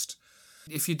most.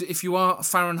 If you are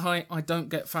Fahrenheit, I don't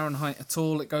get Fahrenheit at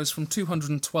all. It goes from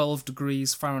 212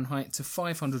 degrees Fahrenheit to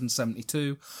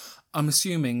 572. I'm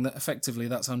assuming that effectively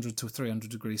that's 100 to 300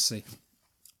 degrees C.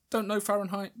 Don't know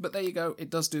Fahrenheit, but there you go.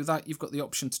 It does do that. You've got the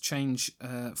option to change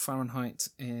Fahrenheit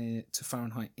to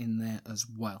Fahrenheit in there as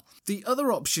well. The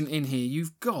other option in here,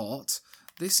 you've got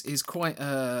This is quite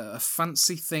a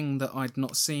fancy thing that I'd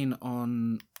not seen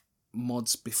on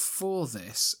mods before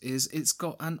this, is it's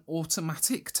got an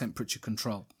automatic temperature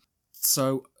control.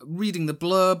 So reading the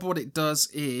blurb, what it does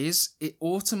is it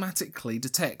automatically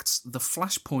detects the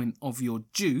flash point of your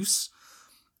juice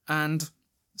and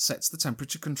sets the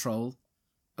temperature control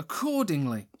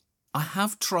accordingly. I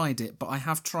have tried it, but I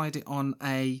have tried it on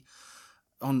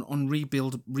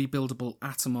rebuildable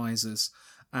atomizers,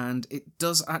 and it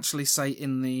does actually say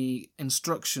in the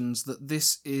instructions that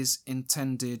this is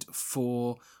intended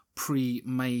for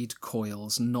pre-made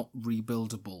coils, not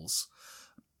rebuildables.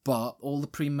 But all the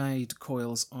pre-made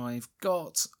coils I've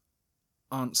got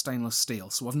aren't stainless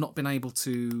steel, so I've not been able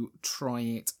to try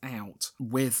it out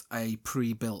with a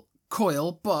pre-built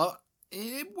coil, but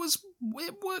it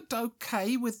worked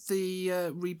okay with the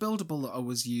rebuildable that I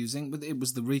was using. It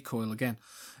was the recoil again.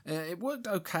 It worked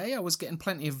okay. I was getting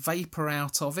plenty of vapour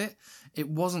out of it. It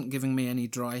wasn't giving me any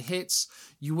dry hits.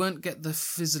 You won't get the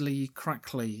fizzly,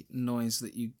 crackly noise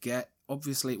that you get.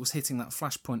 Obviously, it was hitting that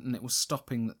flash point and it was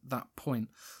stopping at that point.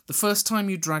 The first time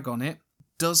you drag on it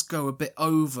does go a bit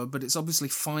over, but it's obviously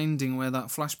finding where that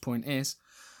flash point is.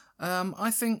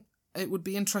 I think it would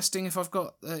be interesting if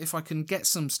if I can get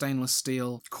some stainless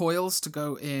steel coils to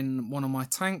go in one of my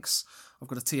tanks. I've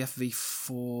got a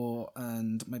TFV4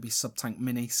 and maybe sub-tank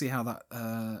mini. See how that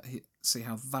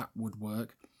would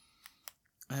work.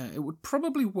 It would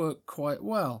probably work quite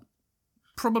well.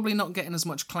 Probably not getting as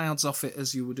much clouds off it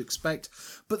as you would expect,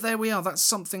 but there we are. That's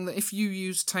something that if you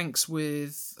use tanks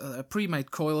with pre-made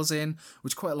coils in,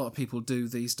 which quite a lot of people do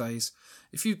these days,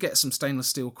 if you get some stainless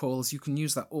steel coils, you can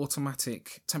use that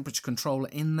automatic temperature controller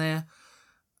in there,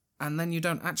 and then you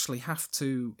don't actually have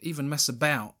to even mess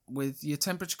about with your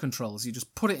temperature controls. You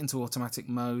just put it into automatic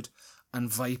mode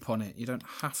and vape on it. You don't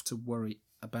have to worry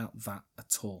about that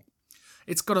at all.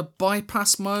 It's got a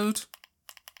bypass mode.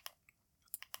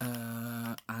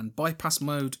 And bypass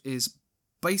mode is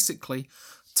basically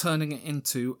turning it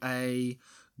into a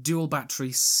dual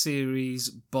battery series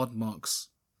Bod Mox.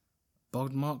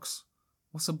 Bod Mox?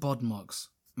 What's a Bod Mox?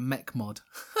 Mech mod.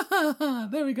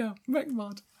 There we go, mech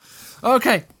mod.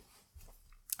 Okay,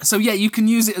 so yeah, you can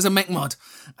use it as a mech mod,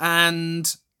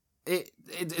 and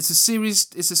it's a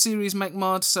series mech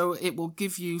mod, so it will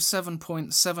give you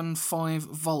 7.75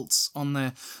 volts on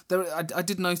there. I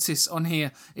did notice on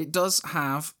here it does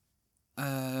have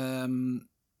the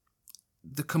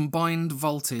combined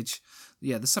voltage.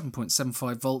 Yeah, the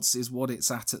 7.75 volts is what it's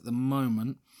at the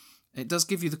moment. It does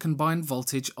give you the combined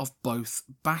voltage of both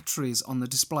batteries on the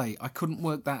display. I couldn't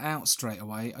work that out straight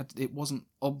away. It wasn't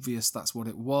obvious that's what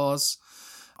it was.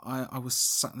 I was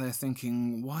sat there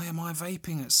thinking, why am I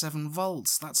vaping at 7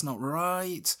 volts? That's not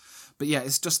right. But yeah,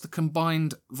 it's just the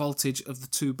combined voltage of the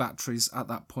two batteries at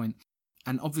that point.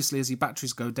 And obviously, as your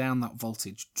batteries go down, that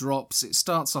voltage drops. It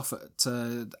starts off at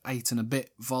 8 and a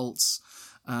bit volts,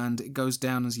 and it goes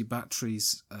down as your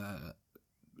batteries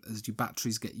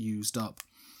get used up.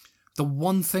 The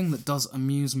one thing that does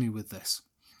amuse me with this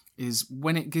is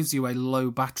when it gives you a low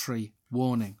battery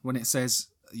warning, when it says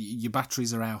your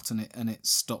batteries are out and it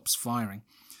stops firing,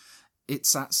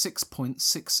 it's at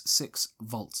 6.66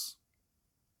 volts.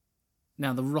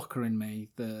 Now the rocker in me,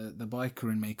 the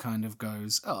biker in me, kind of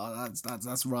goes, oh,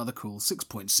 that's rather cool,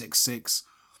 6.66,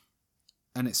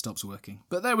 and it stops working.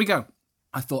 But there we go.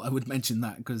 I thought I would mention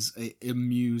that because it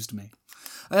amused me.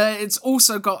 It's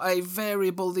also got a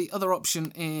variable. The other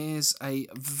option is a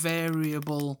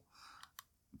variable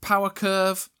power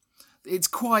curve. It's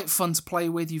quite fun to play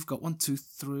with. You've got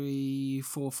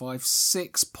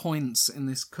 6 points in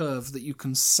this curve that you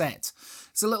can set.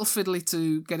 It's a little fiddly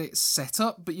to get it set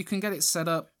up, but you can get it set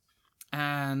up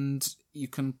and you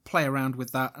can play around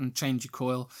with that and change your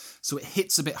coil so it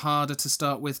hits a bit harder to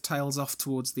start with, tails off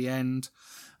towards the end.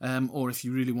 Or if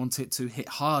you really want it to hit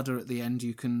harder at the end,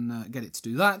 you can get it to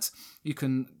do that. You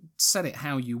can set it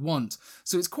how you want.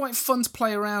 So it's quite fun to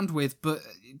play around with, but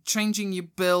changing your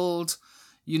build,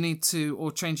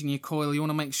 or changing your coil, you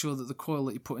want to make sure that the coil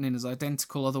that you're putting in is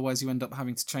identical, otherwise you end up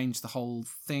having to change the whole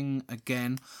thing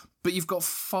again. But you've got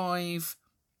 5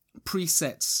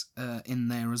 presets in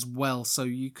there as well, so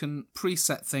you can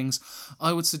preset things.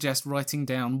 I would suggest writing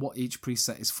down what each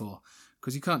preset is for,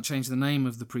 because you can't change the name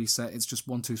of the preset. It's just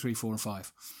 1, 2, 3, 4, and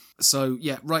 5. So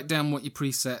yeah, write down what your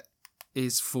preset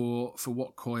is for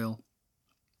what coil,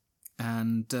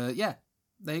 and yeah,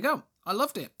 there you go. I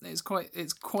loved it. It's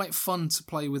quite fun to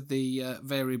play with the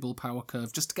variable power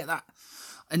curve, just to get that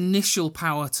initial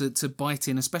power to bite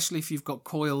in, especially if you've got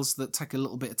coils that take a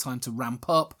little bit of time to ramp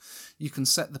up. You can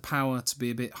set the power to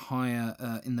be a bit higher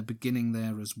in the beginning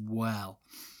there as well.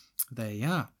 There you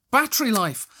are. Battery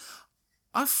life.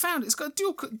 I've found it's got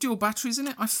dual batteries in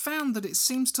it. I found that it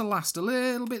seems to last a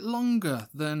little bit longer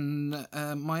than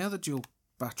my other dual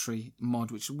battery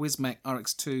mod, which is Wismec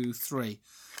RX2-3.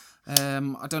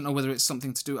 I don't know whether it's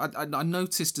something to do. I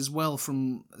noticed as well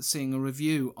from seeing a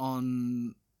review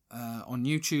on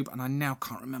YouTube, and I now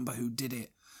can't remember who did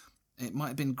it. It might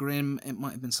have been Grim, it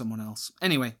might have been someone else.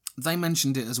 Anyway, they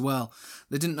mentioned it as well.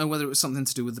 They didn't know whether it was something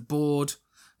to do with the board.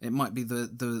 It might be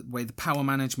the way the power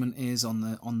management is on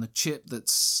the chip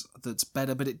that's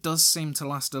better, but it does seem to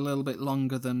last a little bit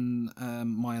longer than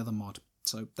my other mod.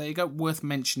 So there you go, worth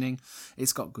mentioning.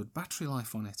 It's got good battery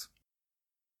life on it.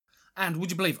 And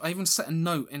would you believe, I even set a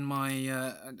note in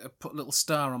my, put a little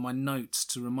star on my notes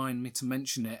to remind me to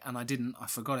mention it, and I didn't, I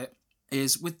forgot it,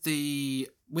 is with the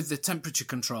temperature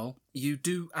control, you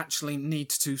do actually need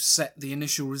to set the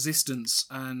initial resistance,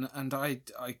 and I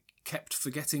kept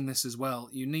forgetting this as well.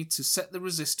 You need to set the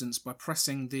resistance by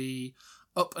pressing the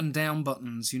up and down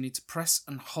buttons. You need to press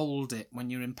and hold it when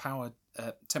you're in power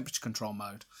temperature control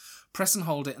mode. Press and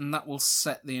hold it, and that will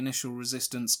set the initial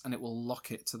resistance, and it will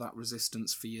lock it to that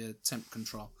resistance for your temp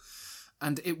control.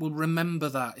 And it will remember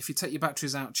that. If you take your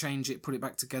batteries out, change it, put it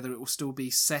back together, it will still be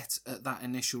set at that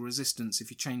initial resistance. If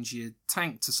you change your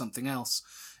tank to something else,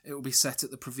 it will be set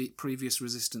at the previous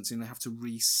resistance, and you have to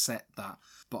reset that.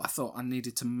 But I thought I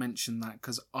needed to mention that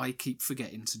because I keep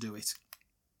forgetting to do it.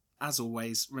 As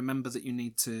always, remember that you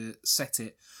need to set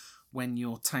it when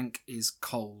your tank is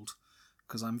cold,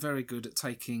 because I'm very good at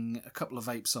taking a couple of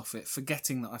vapes off it,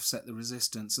 forgetting that I've set the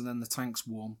resistance, and then the tank's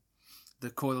warm, the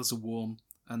coils are warm,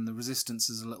 and the resistance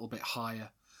is a little bit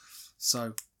higher.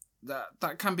 So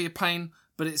that can be a pain,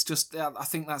 but it's just, I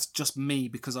think that's just me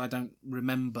because I don't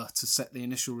remember to set the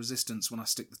initial resistance when I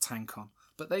stick the tank on.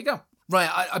 But there you go. Right,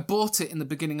 I bought it in the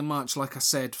beginning of March, like I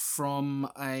said,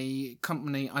 from a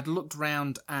company. I'd looked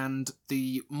round and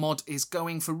the mod is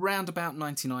going for round about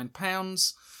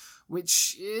 £99,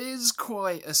 which is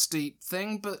quite a steep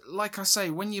thing. But like I say,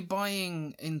 when you're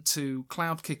buying into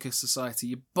Cloud Kicker Society,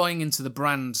 you're buying into the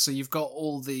brand, so you've got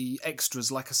all the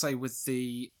extras, like I say, with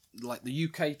the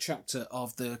UK chapter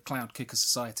of the Cloud Kicker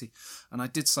Society. And I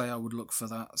did say I would look for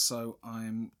that, so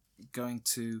I'm going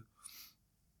to...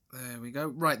 There we go.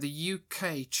 Right, the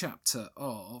UK chapter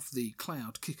of the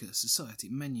Cloud Kicker Society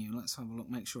menu. Let's have a look,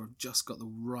 make sure I've just got the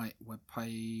right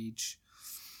webpage.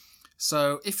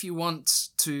 So if you want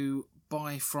to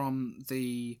buy from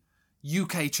the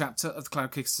UK chapter of the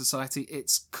Cloud Kicker Society,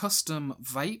 it's Custom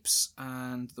Vapes,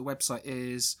 and the website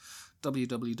is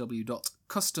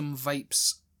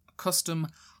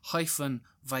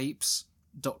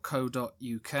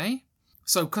custom-vapes.co.uk.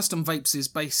 So Custom Vapes is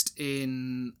based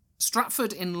in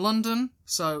Stratford in London,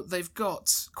 so they've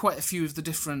got quite a few of the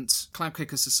different Cloud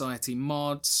Kicker Society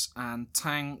mods and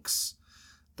tanks.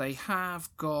 They have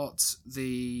got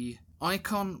the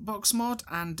Icon box mod,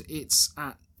 and it's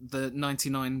at the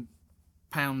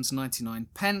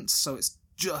 £99.99, so it's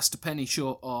just a penny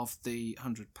short of the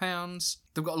 £100.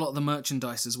 They've got a lot of the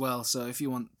merchandise as well, so if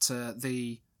you want a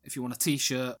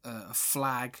t-shirt, a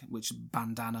flag, which is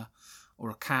bandana, or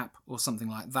a cap, or something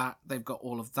like that, they've got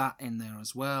all of that in there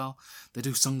as well. They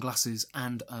do sunglasses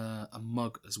and a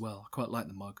mug as well. I quite like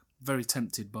the mug. Very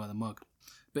tempted by the mug.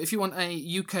 But if you want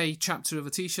a UK chapter of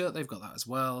a t-shirt, they've got that as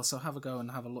well. So have a go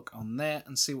and have a look on there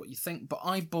and see what you think. But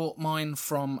I bought mine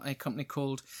from a company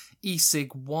called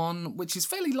eSig1, which is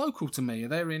fairly local to me.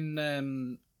 They're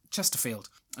in Chesterfield,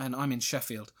 and I'm in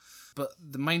Sheffield. But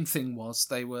the main thing was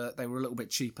they were a little bit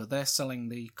cheaper. They're selling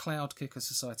the Cloud Kicker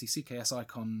Society CKS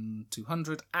Icon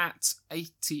 200 at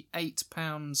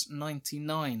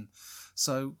 £88.99.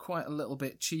 So quite a little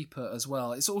bit cheaper as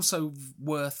well. It's also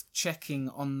worth checking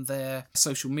on their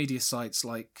social media sites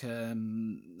like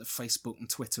Facebook and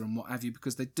Twitter and what have you,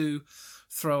 because they do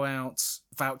throw out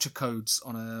voucher codes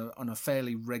on a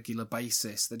fairly regular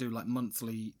basis. They do like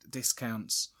monthly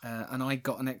discounts, and I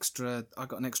got an extra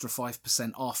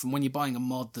 5% off. And when you're buying a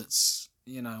mod that's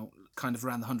kind of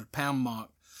around the £100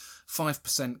 mark,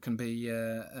 5% can be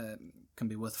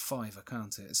worth a fiver,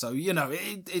 can't it? So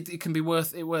it can be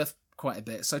worth quite a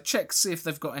bit. So check, see if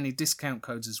they've got any discount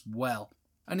codes as well.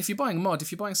 And if you're buying a mod,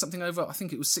 if you're buying something over, I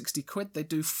think it was £60, they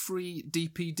do free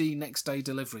DPD next day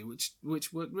delivery, which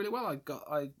worked really well.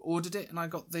 I ordered it and I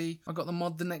got the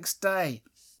mod the next day.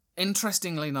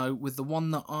 Interestingly, though, with the one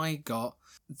that I got,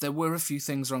 there were a few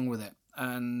things wrong with it,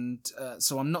 and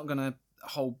so I'm not going to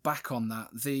hold back on that.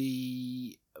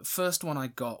 The first one I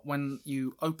got, when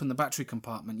you open the battery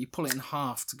compartment, you pull it in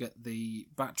half to get the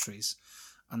batteries,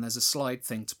 and there's a slide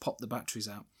thing to pop the batteries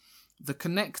out. The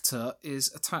connector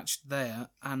is attached there,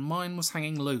 and mine was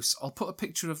hanging loose. I'll put a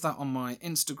picture of that on my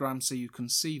Instagram so you can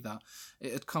see that.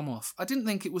 It had come off. I didn't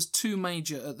think it was too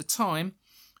major at the time,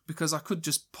 because I could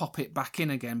just pop it back in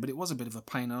again, but it was a bit of a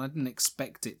pain, and I didn't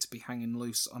expect it to be hanging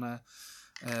loose on a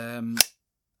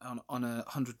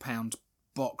 £100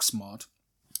 box mod.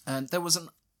 And there was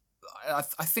I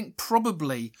think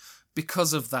probably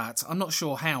because of that, I'm not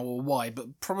sure how or why,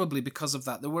 but probably because of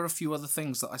that, there were a few other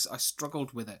things that I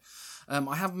struggled with it.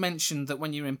 I have mentioned that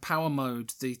when you're in power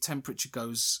mode, the temperature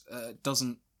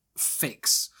doesn't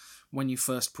fix when you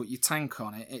first put your tank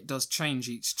on it. It does change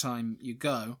each time you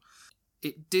go.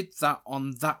 It did that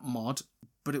on that mod,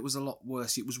 but it was a lot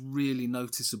worse. It was really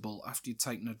noticeable after you'd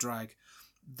taken a drag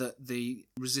that the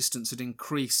resistance had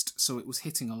increased, so it was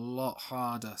hitting a lot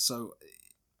harder. So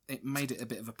it made it a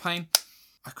bit of a pain.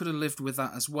 I could have lived with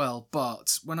that as well,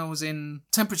 but when I was in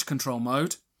temperature control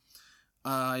mode,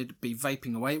 I'd be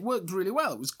vaping away. It worked really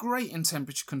well. It was great in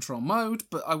temperature control mode,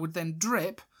 but I would then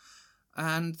drip,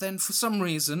 and then for some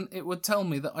reason it would tell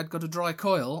me that I'd got a dry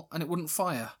coil and it wouldn't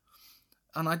fire.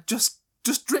 And I just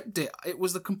dripped it. It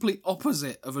was the complete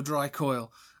opposite of a dry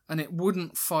coil, and it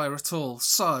wouldn't fire at all.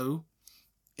 So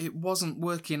it wasn't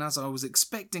working as I was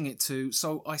expecting it to,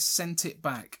 so I sent it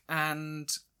back.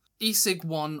 And eSig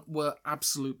One were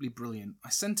absolutely brilliant. I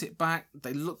sent it back,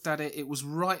 they looked at it, it was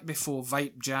right before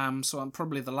Vape Jam, so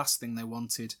probably the last thing they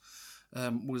wanted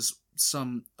was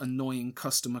some annoying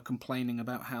customer complaining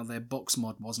about how their box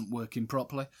mod wasn't working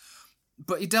properly.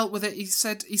 But he dealt with it. He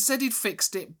said he'd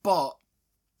fixed it, but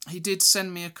he did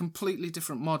send me a completely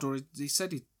different mod, or he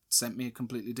said he sent me a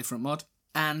completely different mod,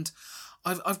 and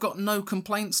I've got no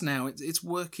complaints now. It's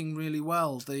working really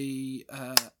well. The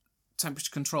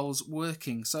temperature control's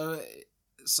working. So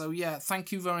yeah,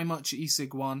 thank you very much,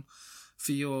 eSig One,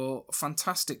 for your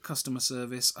fantastic customer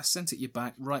service. I sent it you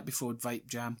back right before Vape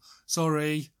Jam.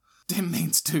 Sorry, didn't mean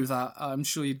to do that. I'm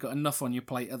sure you'd got enough on your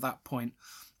plate at that point.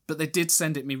 But they did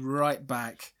send it me right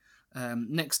back.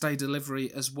 Next day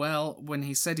delivery as well. When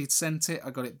he said he'd sent it,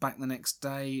 I got it back the next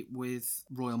day with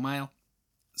Royal Mail.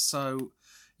 So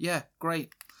yeah,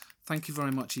 great. Thank you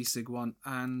very much, eSig One,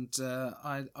 and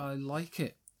I like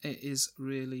it. It is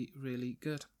really, really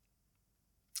good.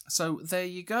 So there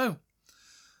you go.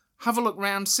 Have a look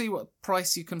round, see what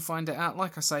price you can find it at.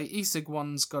 Like I say, eSig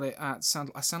One's got it at...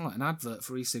 I sound like an advert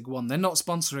for eSig One. They're not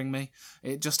sponsoring me.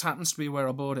 It just happens to be where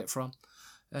I bought it from.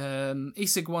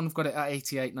 eSig One have got it at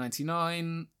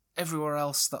 $88.99. Everywhere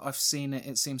else that I've seen it,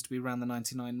 it seems to be around the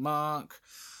 $99 mark.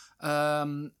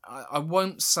 I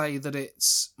won't say that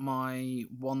it's my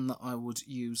one that I would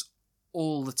use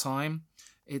all the time.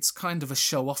 It's kind of a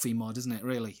show-offy mod, isn't it,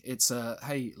 really? It's a,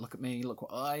 hey, look at me, look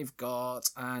what I've got.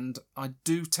 And I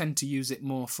do tend to use it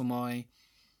more for my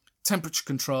temperature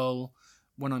control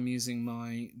when I'm using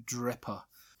my dripper.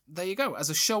 There you go. As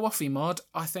a show-offy mod,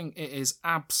 I think it is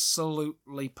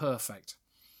absolutely perfect.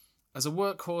 As a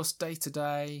workhorse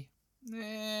day-to-day,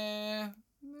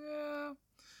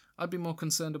 I'd be more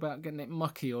concerned about getting it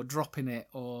mucky or dropping it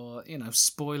or,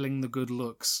 spoiling the good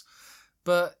looks.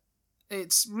 But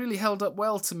it's really held up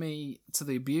well to me, to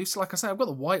the abuse. Like I say, I've got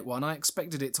the white one. I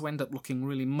expected it to end up looking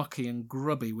really mucky and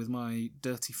grubby with my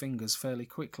dirty fingers fairly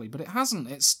quickly, but it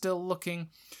hasn't. It's still looking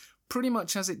pretty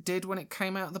much as it did when it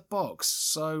came out of the box.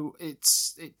 So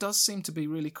it does seem to be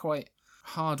really quite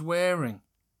hard wearing,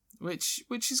 which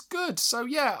is good. So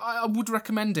yeah, I would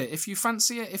recommend it if you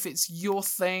fancy it, if it's your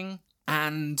thing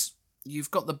and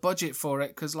you've got the budget for it,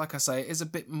 because like I say, it is a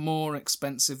bit more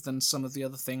expensive than some of the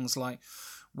other things like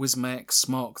Wismec,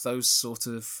 Smock, those sort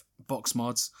of box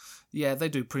mods. Yeah, they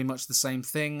do pretty much the same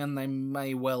thing, and they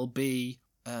may well be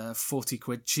 40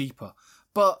 quid cheaper.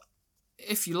 But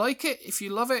if you like it, if you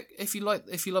love it, if you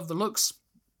love the looks,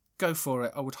 go for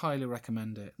it. I would highly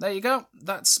recommend it. There you go.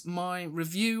 That's my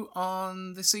review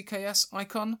on the CKS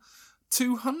Icon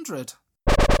 200.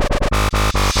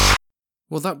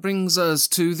 Well, that brings us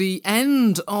to the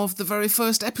end of the very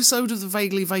first episode of the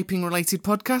vaguely vaping-related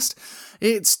podcast.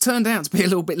 It's turned out to be a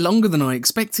little bit longer than I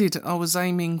expected. I was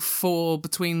aiming for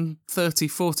between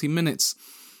 30-40 minutes,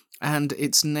 and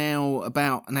it's now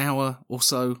about an hour or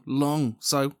so long.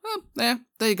 So, there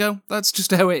you go. That's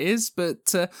just how it is,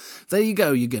 but there you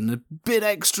go. You're getting a bit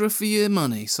extra for your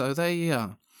money, so there you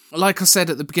are. Like I said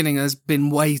at the beginning, there's been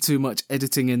way too much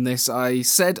editing in this. I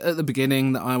said at the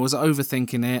beginning that I was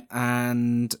overthinking it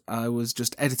and I was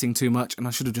just editing too much and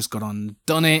I should have just got on and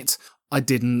done it. I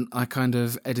didn't. I kind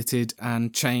of edited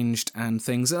and changed and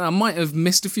things. And I might have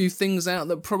missed a few things out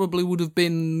that probably would have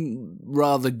been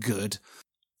rather good.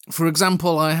 For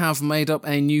example, I have made up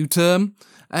a new term,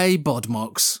 a Bod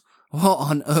Mox. What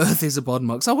on earth is a Bod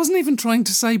Mox? I wasn't even trying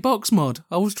to say box mod.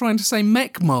 I was trying to say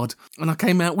mech mod. And I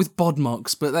came out with Bod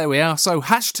Mox. But there we are. So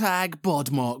hashtag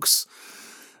Bod Mox.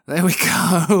 There we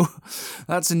go.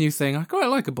 That's a new thing. I quite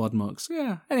like a Bod Mox.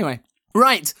 Yeah. Anyway.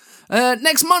 Right.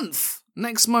 Next month.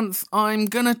 Next month, I'm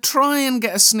going to try and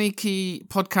get a sneaky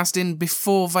podcast in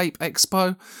before Vape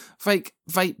Expo.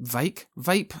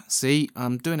 Vape. See,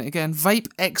 I'm doing it again. Vape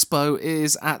Expo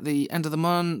is at the end of the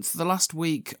month, the last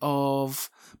week of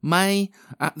May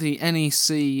at the NEC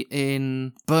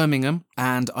in Birmingham,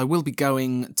 and I will be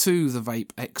going to the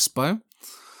Vape Expo.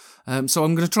 So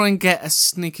I'm going to try and get a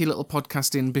sneaky little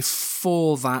podcast in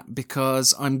before that,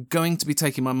 because I'm going to be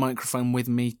taking my microphone with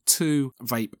me to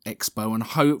Vape Expo, and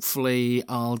hopefully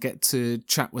I'll get to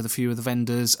chat with a few of the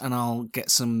vendors and I'll get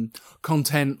some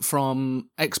content from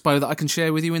Expo that I can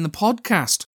share with you in the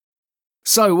podcast.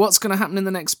 So what's going to happen in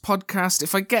the next podcast?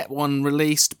 If I get one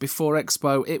released before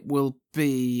Expo,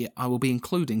 I will be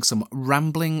including some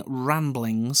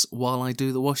ramblings while I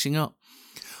do the washing up.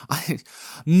 I have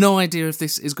no idea if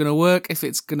this is going to work, if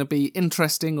it's going to be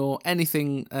interesting or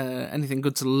anything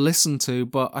good to listen to,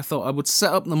 but I thought I would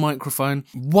set up the microphone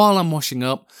while I'm washing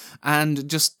up and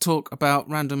just talk about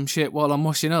random shit while I'm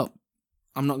washing up.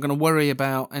 I'm not going to worry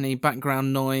about any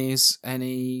background noise,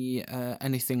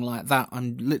 anything like that.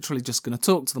 I'm literally just going to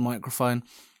talk to the microphone,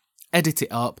 edit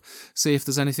it up, see if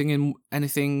there's anything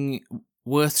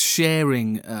worth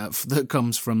sharing that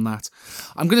comes from that.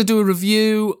 I'm going to do a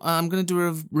review. I'm going to do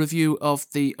a review of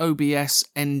the OBS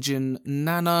Engine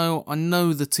Nano. I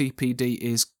know the TPD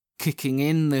is kicking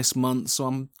in this month, so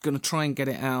I'm going to try and get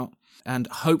it out. And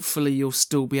hopefully you'll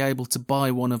still be able to buy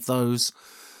one of those,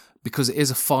 because it is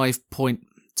a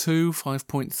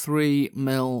 5.3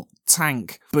 mil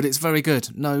tank. But it's very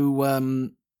good. No...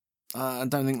 I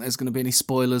don't think there's going to be any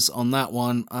spoilers on that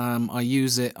one. I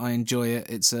use it, I enjoy it.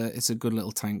 It's a good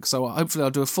little tank. So hopefully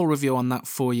I'll do a full review on that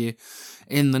for you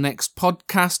in the next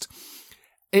podcast.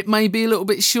 It may be a little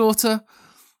bit shorter.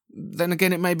 Then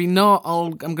again, it may be not.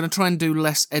 I'm going to try and do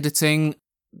less editing,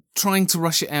 trying to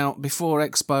rush it out before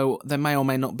Expo. There may or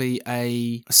may not be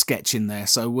a sketch in there,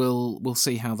 so we'll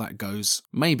see how that goes.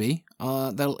 Maybe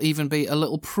there'll even be a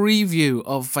little preview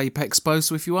of Vape Expo,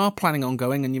 so if you are planning on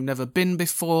going and you've never been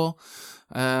before,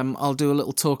 I'll do a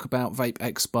little talk about Vape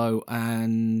Expo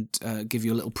and give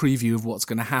you a little preview of what's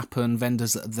going to happen,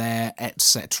 vendors that are there,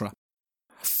 etc.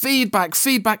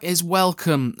 Feedback is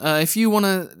welcome. If you want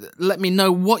to let me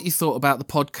know what you thought about the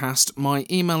podcast, my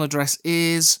email address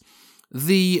is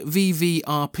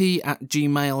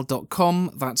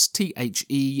thevvrp@gmail.com. That's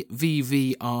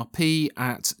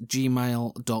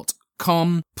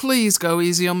thevvrp@gmail.com. Please go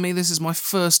easy on me. This is my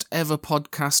first ever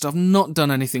podcast. I've not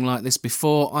done anything like this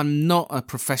before. I'm not a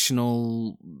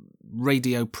professional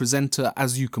radio presenter,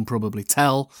 as you can probably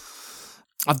tell.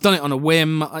 I've done it on a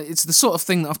whim. It's the sort of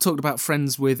thing that I've talked about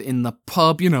friends with in the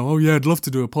pub. You know, oh yeah, I'd love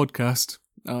to do a podcast.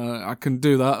 I can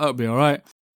do that. That'll be all right.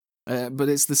 But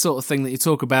it's the sort of thing that you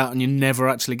talk about and you never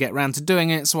actually get round to doing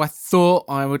it. So I thought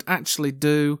I would actually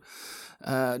do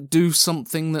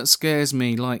something that scares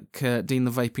me, like Dean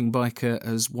the Vaping Biker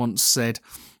has once said.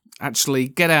 Actually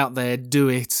get out there, do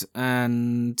it,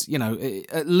 and, you know,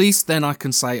 at least then I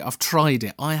can say I've tried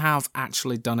it. I have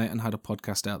actually done it and had a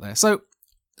podcast out there. So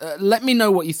let me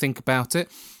know what you think about it.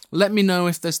 Let me know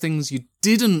if there's things you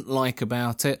didn't like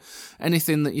about it,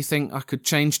 anything that you think I could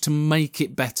change to make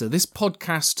it better. This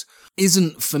podcast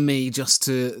isn't for me just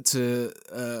to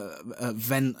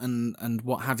vent and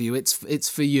what have you. It's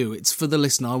for you. It's for the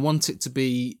listener. I want it to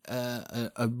be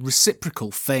a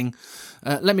reciprocal thing.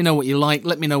 Let me know what you like.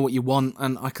 Let me know what you want,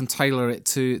 and I can tailor it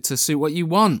to suit what you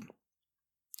want.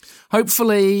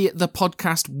 Hopefully the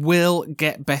podcast will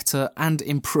get better and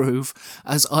improve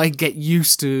as I get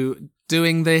used to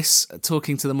doing this,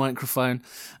 talking to the microphone,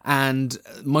 and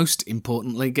most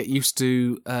importantly, get used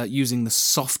to using the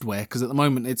software, because at the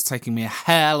moment it's taking me a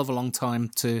hell of a long time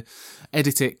to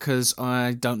edit it because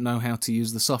I don't know how to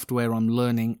use the software. I'm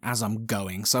learning as I'm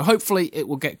going. So hopefully it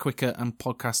will get quicker and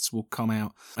podcasts will come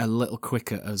out a little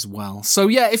quicker as well. So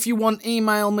yeah, if you want,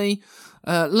 email me.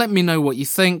 Let me know what you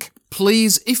think.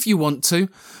 Please, if you want to,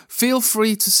 feel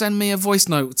free to send me a voice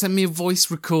note. Send me a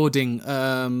voice recording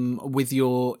with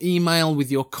your email, with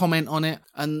your comment on it,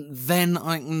 and then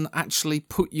I can actually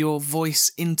put your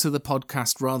voice into the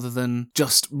podcast rather than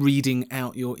just reading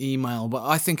out your email. But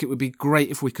I think it would be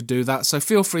great if we could do that. So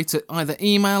feel free to either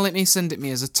email it me, send it me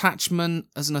as an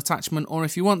attachment, or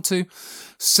if you want to,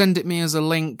 send it me as a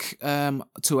link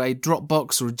to a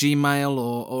Dropbox or a Gmail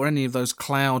or any of those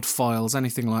cloud files,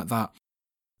 anything like that.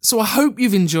 So I hope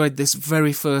you've enjoyed this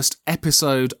very first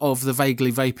episode of the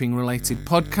Vaguely Vaping Related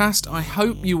podcast. I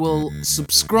hope you will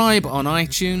subscribe on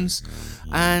iTunes,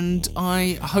 and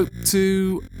I hope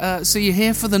to see you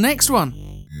here for the next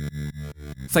one.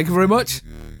 Thank you very much.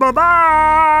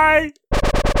 Bye-bye!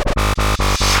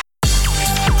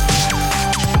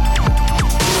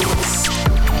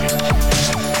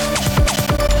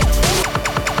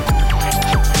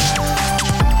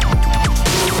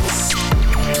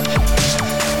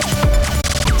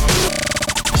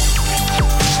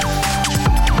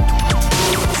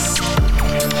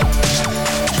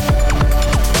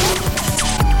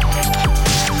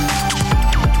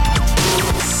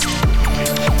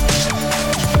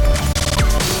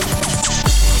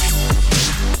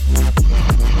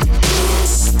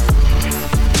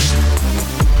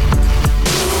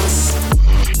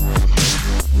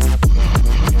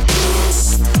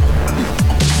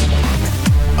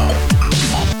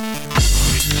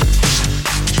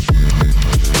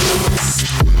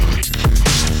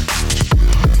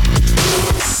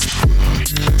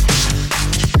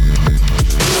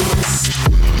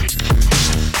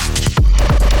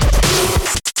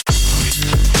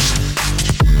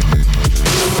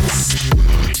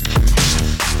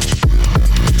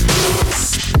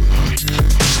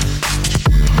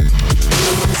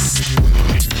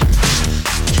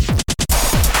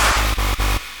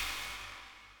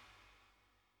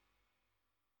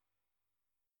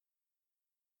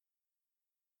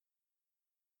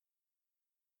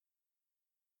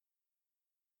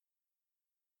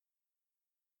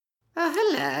 Oh,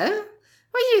 hello.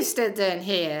 What are you still doing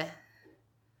here?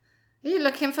 Are you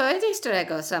looking for an Easter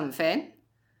egg or something?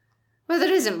 Well,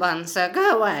 there isn't one, so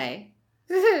go away.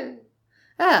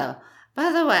 Oh,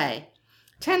 by the way,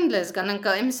 Chandler's gone and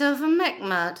got himself a mech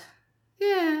mod.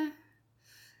 Yeah.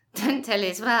 Don't tell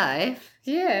his wife.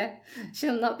 Yeah,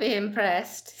 she'll not be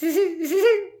impressed.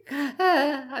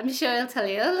 I'm sure he'll tell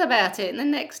you all about it in the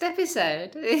next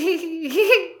episode.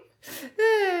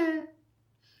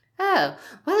 Oh,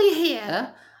 while you're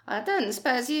here, I don't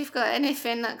suppose you've got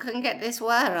anything that can get this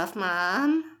wire off my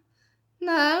arm?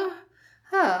 No?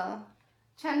 Oh.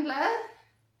 Chandler?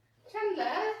 Chandler?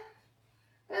 I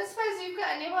don't suppose you've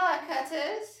got any wire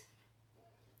cutters?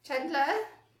 Chandler?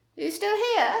 You still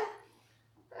here?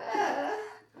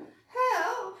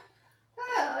 Help!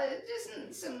 Oh, I just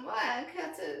need some wire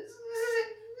cutters.